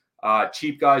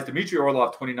 Cheap guys, Dmitry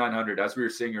Orlov, 2,900. As we were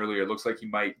saying earlier, it looks like he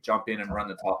might jump in and run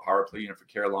the top power play unit for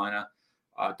Carolina.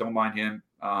 Don't mind him.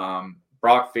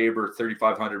 Brock Faber,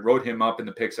 3,500. Wrote him up in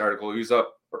the picks article. He was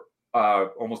up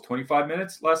almost 25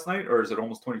 minutes last night, or is it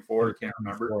almost 24? I can't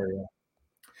remember.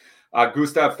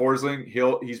 Gustav Forsling,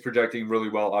 he's projecting really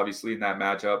well, obviously, in that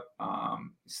matchup.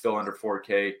 He's still under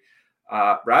 4K.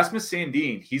 Rasmus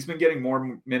Sandin, he's been getting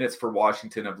more minutes for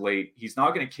Washington of late. He's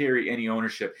not going to carry any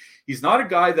ownership. He's not a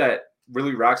guy that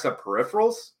really racks up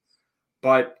peripherals,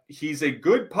 but he's a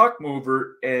good puck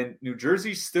mover, and New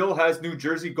Jersey still has New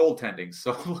Jersey goaltending.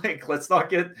 So, let's not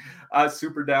get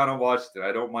super down on Washington.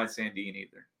 I don't mind Sandin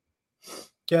either.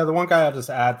 Yeah, the one guy I'll just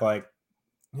add,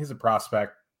 he's a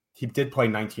prospect. He did play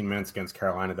 19 minutes against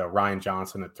Carolina, though. Ryan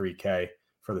Johnson at 3K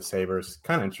for the Sabres.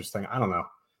 Kind of interesting. I don't know.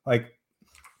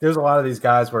 There's a lot of these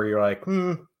guys where you're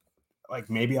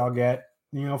maybe I'll get,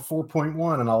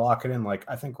 4.1 and I'll lock it in.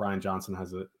 I think Ryan Johnson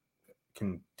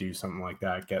can do something like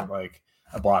that. Get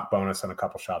a block bonus and a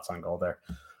couple shots on goal there.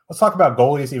 Let's talk about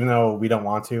goalies, even though we don't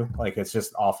want to. It's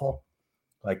just awful.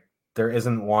 There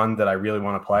isn't one that I really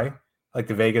want to play.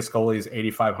 The Vegas goalie is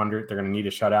 8,500. They're going to need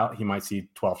a shutout. He might see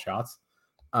 12 shots.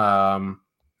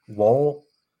 Lowell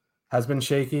has been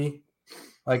shaky.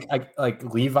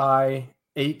 Levi,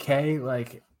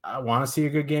 8K. I want to see a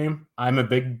good game. I'm a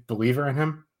big believer in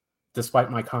him, despite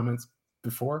my comments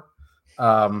before.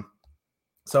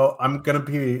 So I'm going to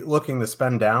be looking to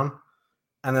spend down.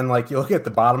 And then, you look at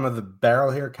the bottom of the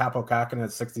barrel here, Capo Kakin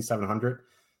at 6,700.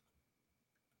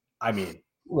 I mean,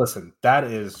 listen, that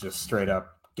is just straight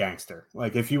up gangster.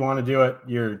 If you want to do it,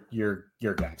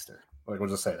 you're gangster. We'll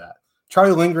just say that.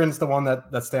 Charlie Lindgren's the one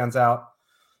that stands out.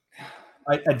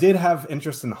 I did have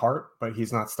interest in Hart, but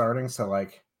he's not starting. So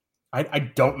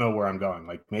I don't know where I'm going.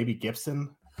 Maybe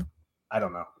Gibson. I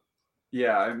don't know.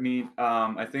 Yeah, I mean,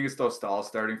 I think it's Dostal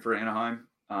starting for Anaheim.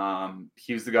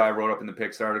 He was the guy I wrote up in the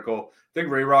picks article. I think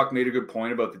Ray Rock made a good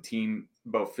point about the team,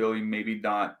 about Philly maybe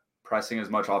not pressing as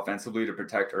much offensively to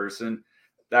protect Urson.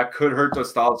 That could hurt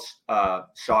Dostal's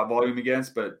shot volume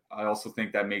against, but I also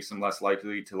think that makes him less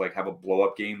likely to have a blow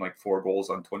up game, 4 goals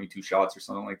on 22 shots or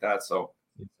something like that. So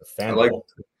FanDuel,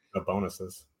 the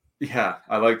bonuses. Yeah,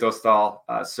 I like Dostal,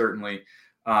 certainly.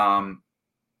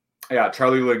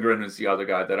 Charlie Lindgren is the other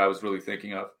guy that I was really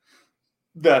thinking of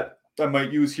that I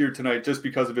might use here tonight just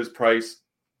because of his price.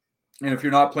 And if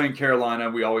you're not playing Carolina,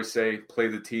 we always say play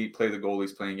the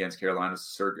goalies playing against Carolina.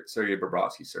 Sergei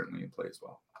Bobrovsky certainly in play as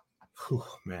well. Whew,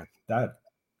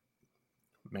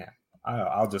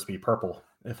 I'll just be purple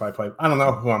if I play. I don't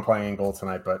know who I'm playing in goal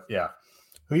tonight, but yeah.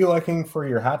 Who are you liking for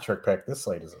your hat trick pick? This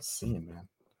slate is a scene, man.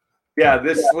 Yeah,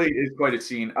 this slate is quite a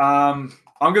scene. I'm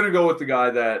going to go with the guy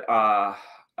that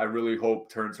I really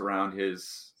hope turns around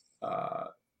his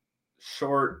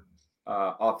short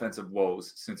offensive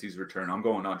woes since he's returned. I'm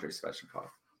going Andrei Svechnikov.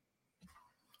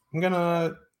 I'm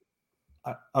gonna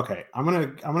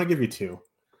give you two.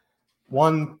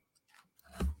 One,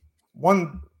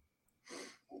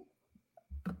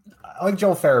 I like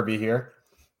Joel Farabee here.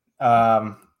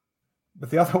 But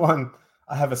the other one,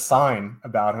 I have a sign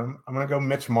about him. I'm gonna go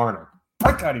Mitch Marner.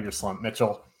 Back out of your slump,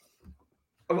 Mitchell.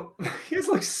 He has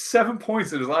like 7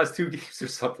 points in his last 2 games or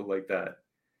something like that.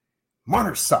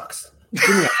 Marner sucks.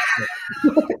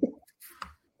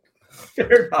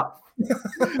 Fair enough.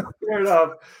 Fair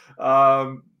enough.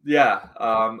 I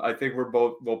think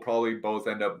we'll probably both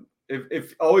end up.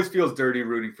 It always feels dirty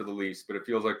rooting for the Leafs, but it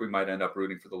feels like we might end up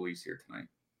rooting for the Leafs here tonight.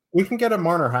 We can get a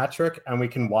Marner hat trick, and we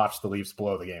can watch the Leafs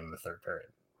blow the game in the third period.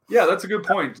 Yeah, that's a good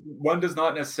point. One does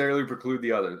not necessarily preclude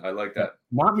the other. I like that.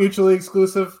 Not mutually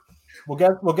exclusive.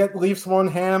 We'll get Leafs one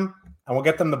ham, and we'll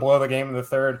get them to blow the game in the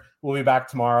third. We'll be back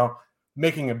tomorrow,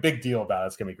 making a big deal about it.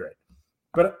 It's gonna be great.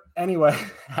 But anyway,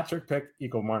 hat trick pick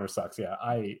equal Marner sucks. Yeah,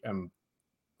 I'm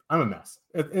a mess.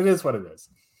 It is what it is.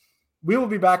 We will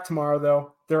be back tomorrow,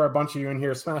 though. There are a bunch of you in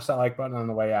here. Smash that like button on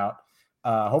the way out.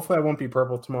 Hopefully, I won't be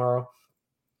purple tomorrow.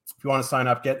 If you want to sign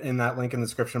up, get in that link in the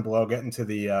description below. Get into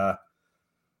the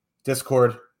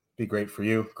Discord. Be great for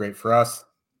you. Great for us.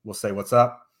 We'll say what's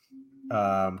up.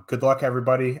 Good luck,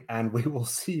 everybody, and we will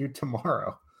see you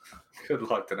tomorrow. Good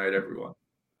luck tonight, everyone.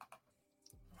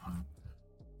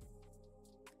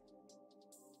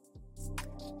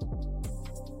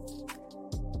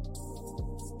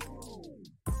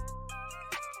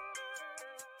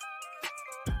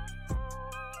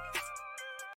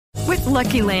 With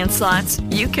Lucky Land Slots,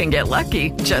 you can get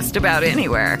lucky just about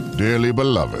anywhere. Dearly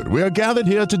beloved, we are gathered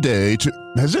here today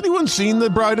to... Has anyone seen the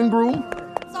bride and groom?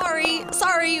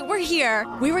 Sorry, we're here.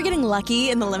 We were getting lucky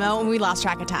in the limo and we lost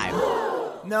track of time.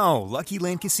 No, Lucky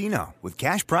Land Casino, with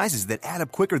cash prizes that add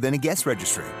up quicker than a guest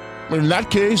registry. In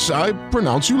that case, I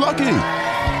pronounce you lucky.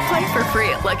 Play for free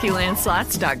at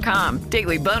LuckyLandSlots.com.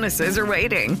 Daily bonuses are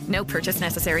waiting. No purchase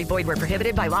necessary. Void where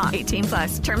prohibited by law.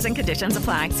 18+. Terms and conditions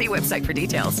apply. See website for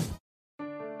details.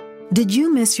 Did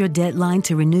you miss your deadline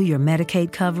to renew your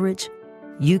Medicaid coverage?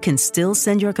 You can still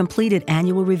send your completed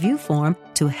annual review form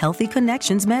to Healthy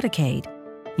Connections Medicaid.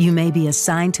 You may be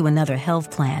assigned to another health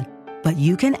plan, but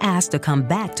you can ask to come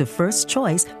back to First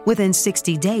Choice within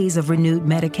 60 days of renewed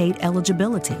Medicaid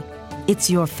eligibility.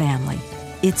 It's your family.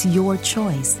 It's your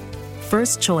choice.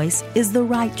 First Choice is the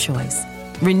right choice.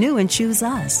 Renew and choose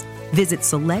us. Visit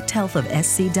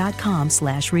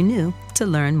selecthealthofsc.com/renew to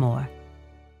learn more.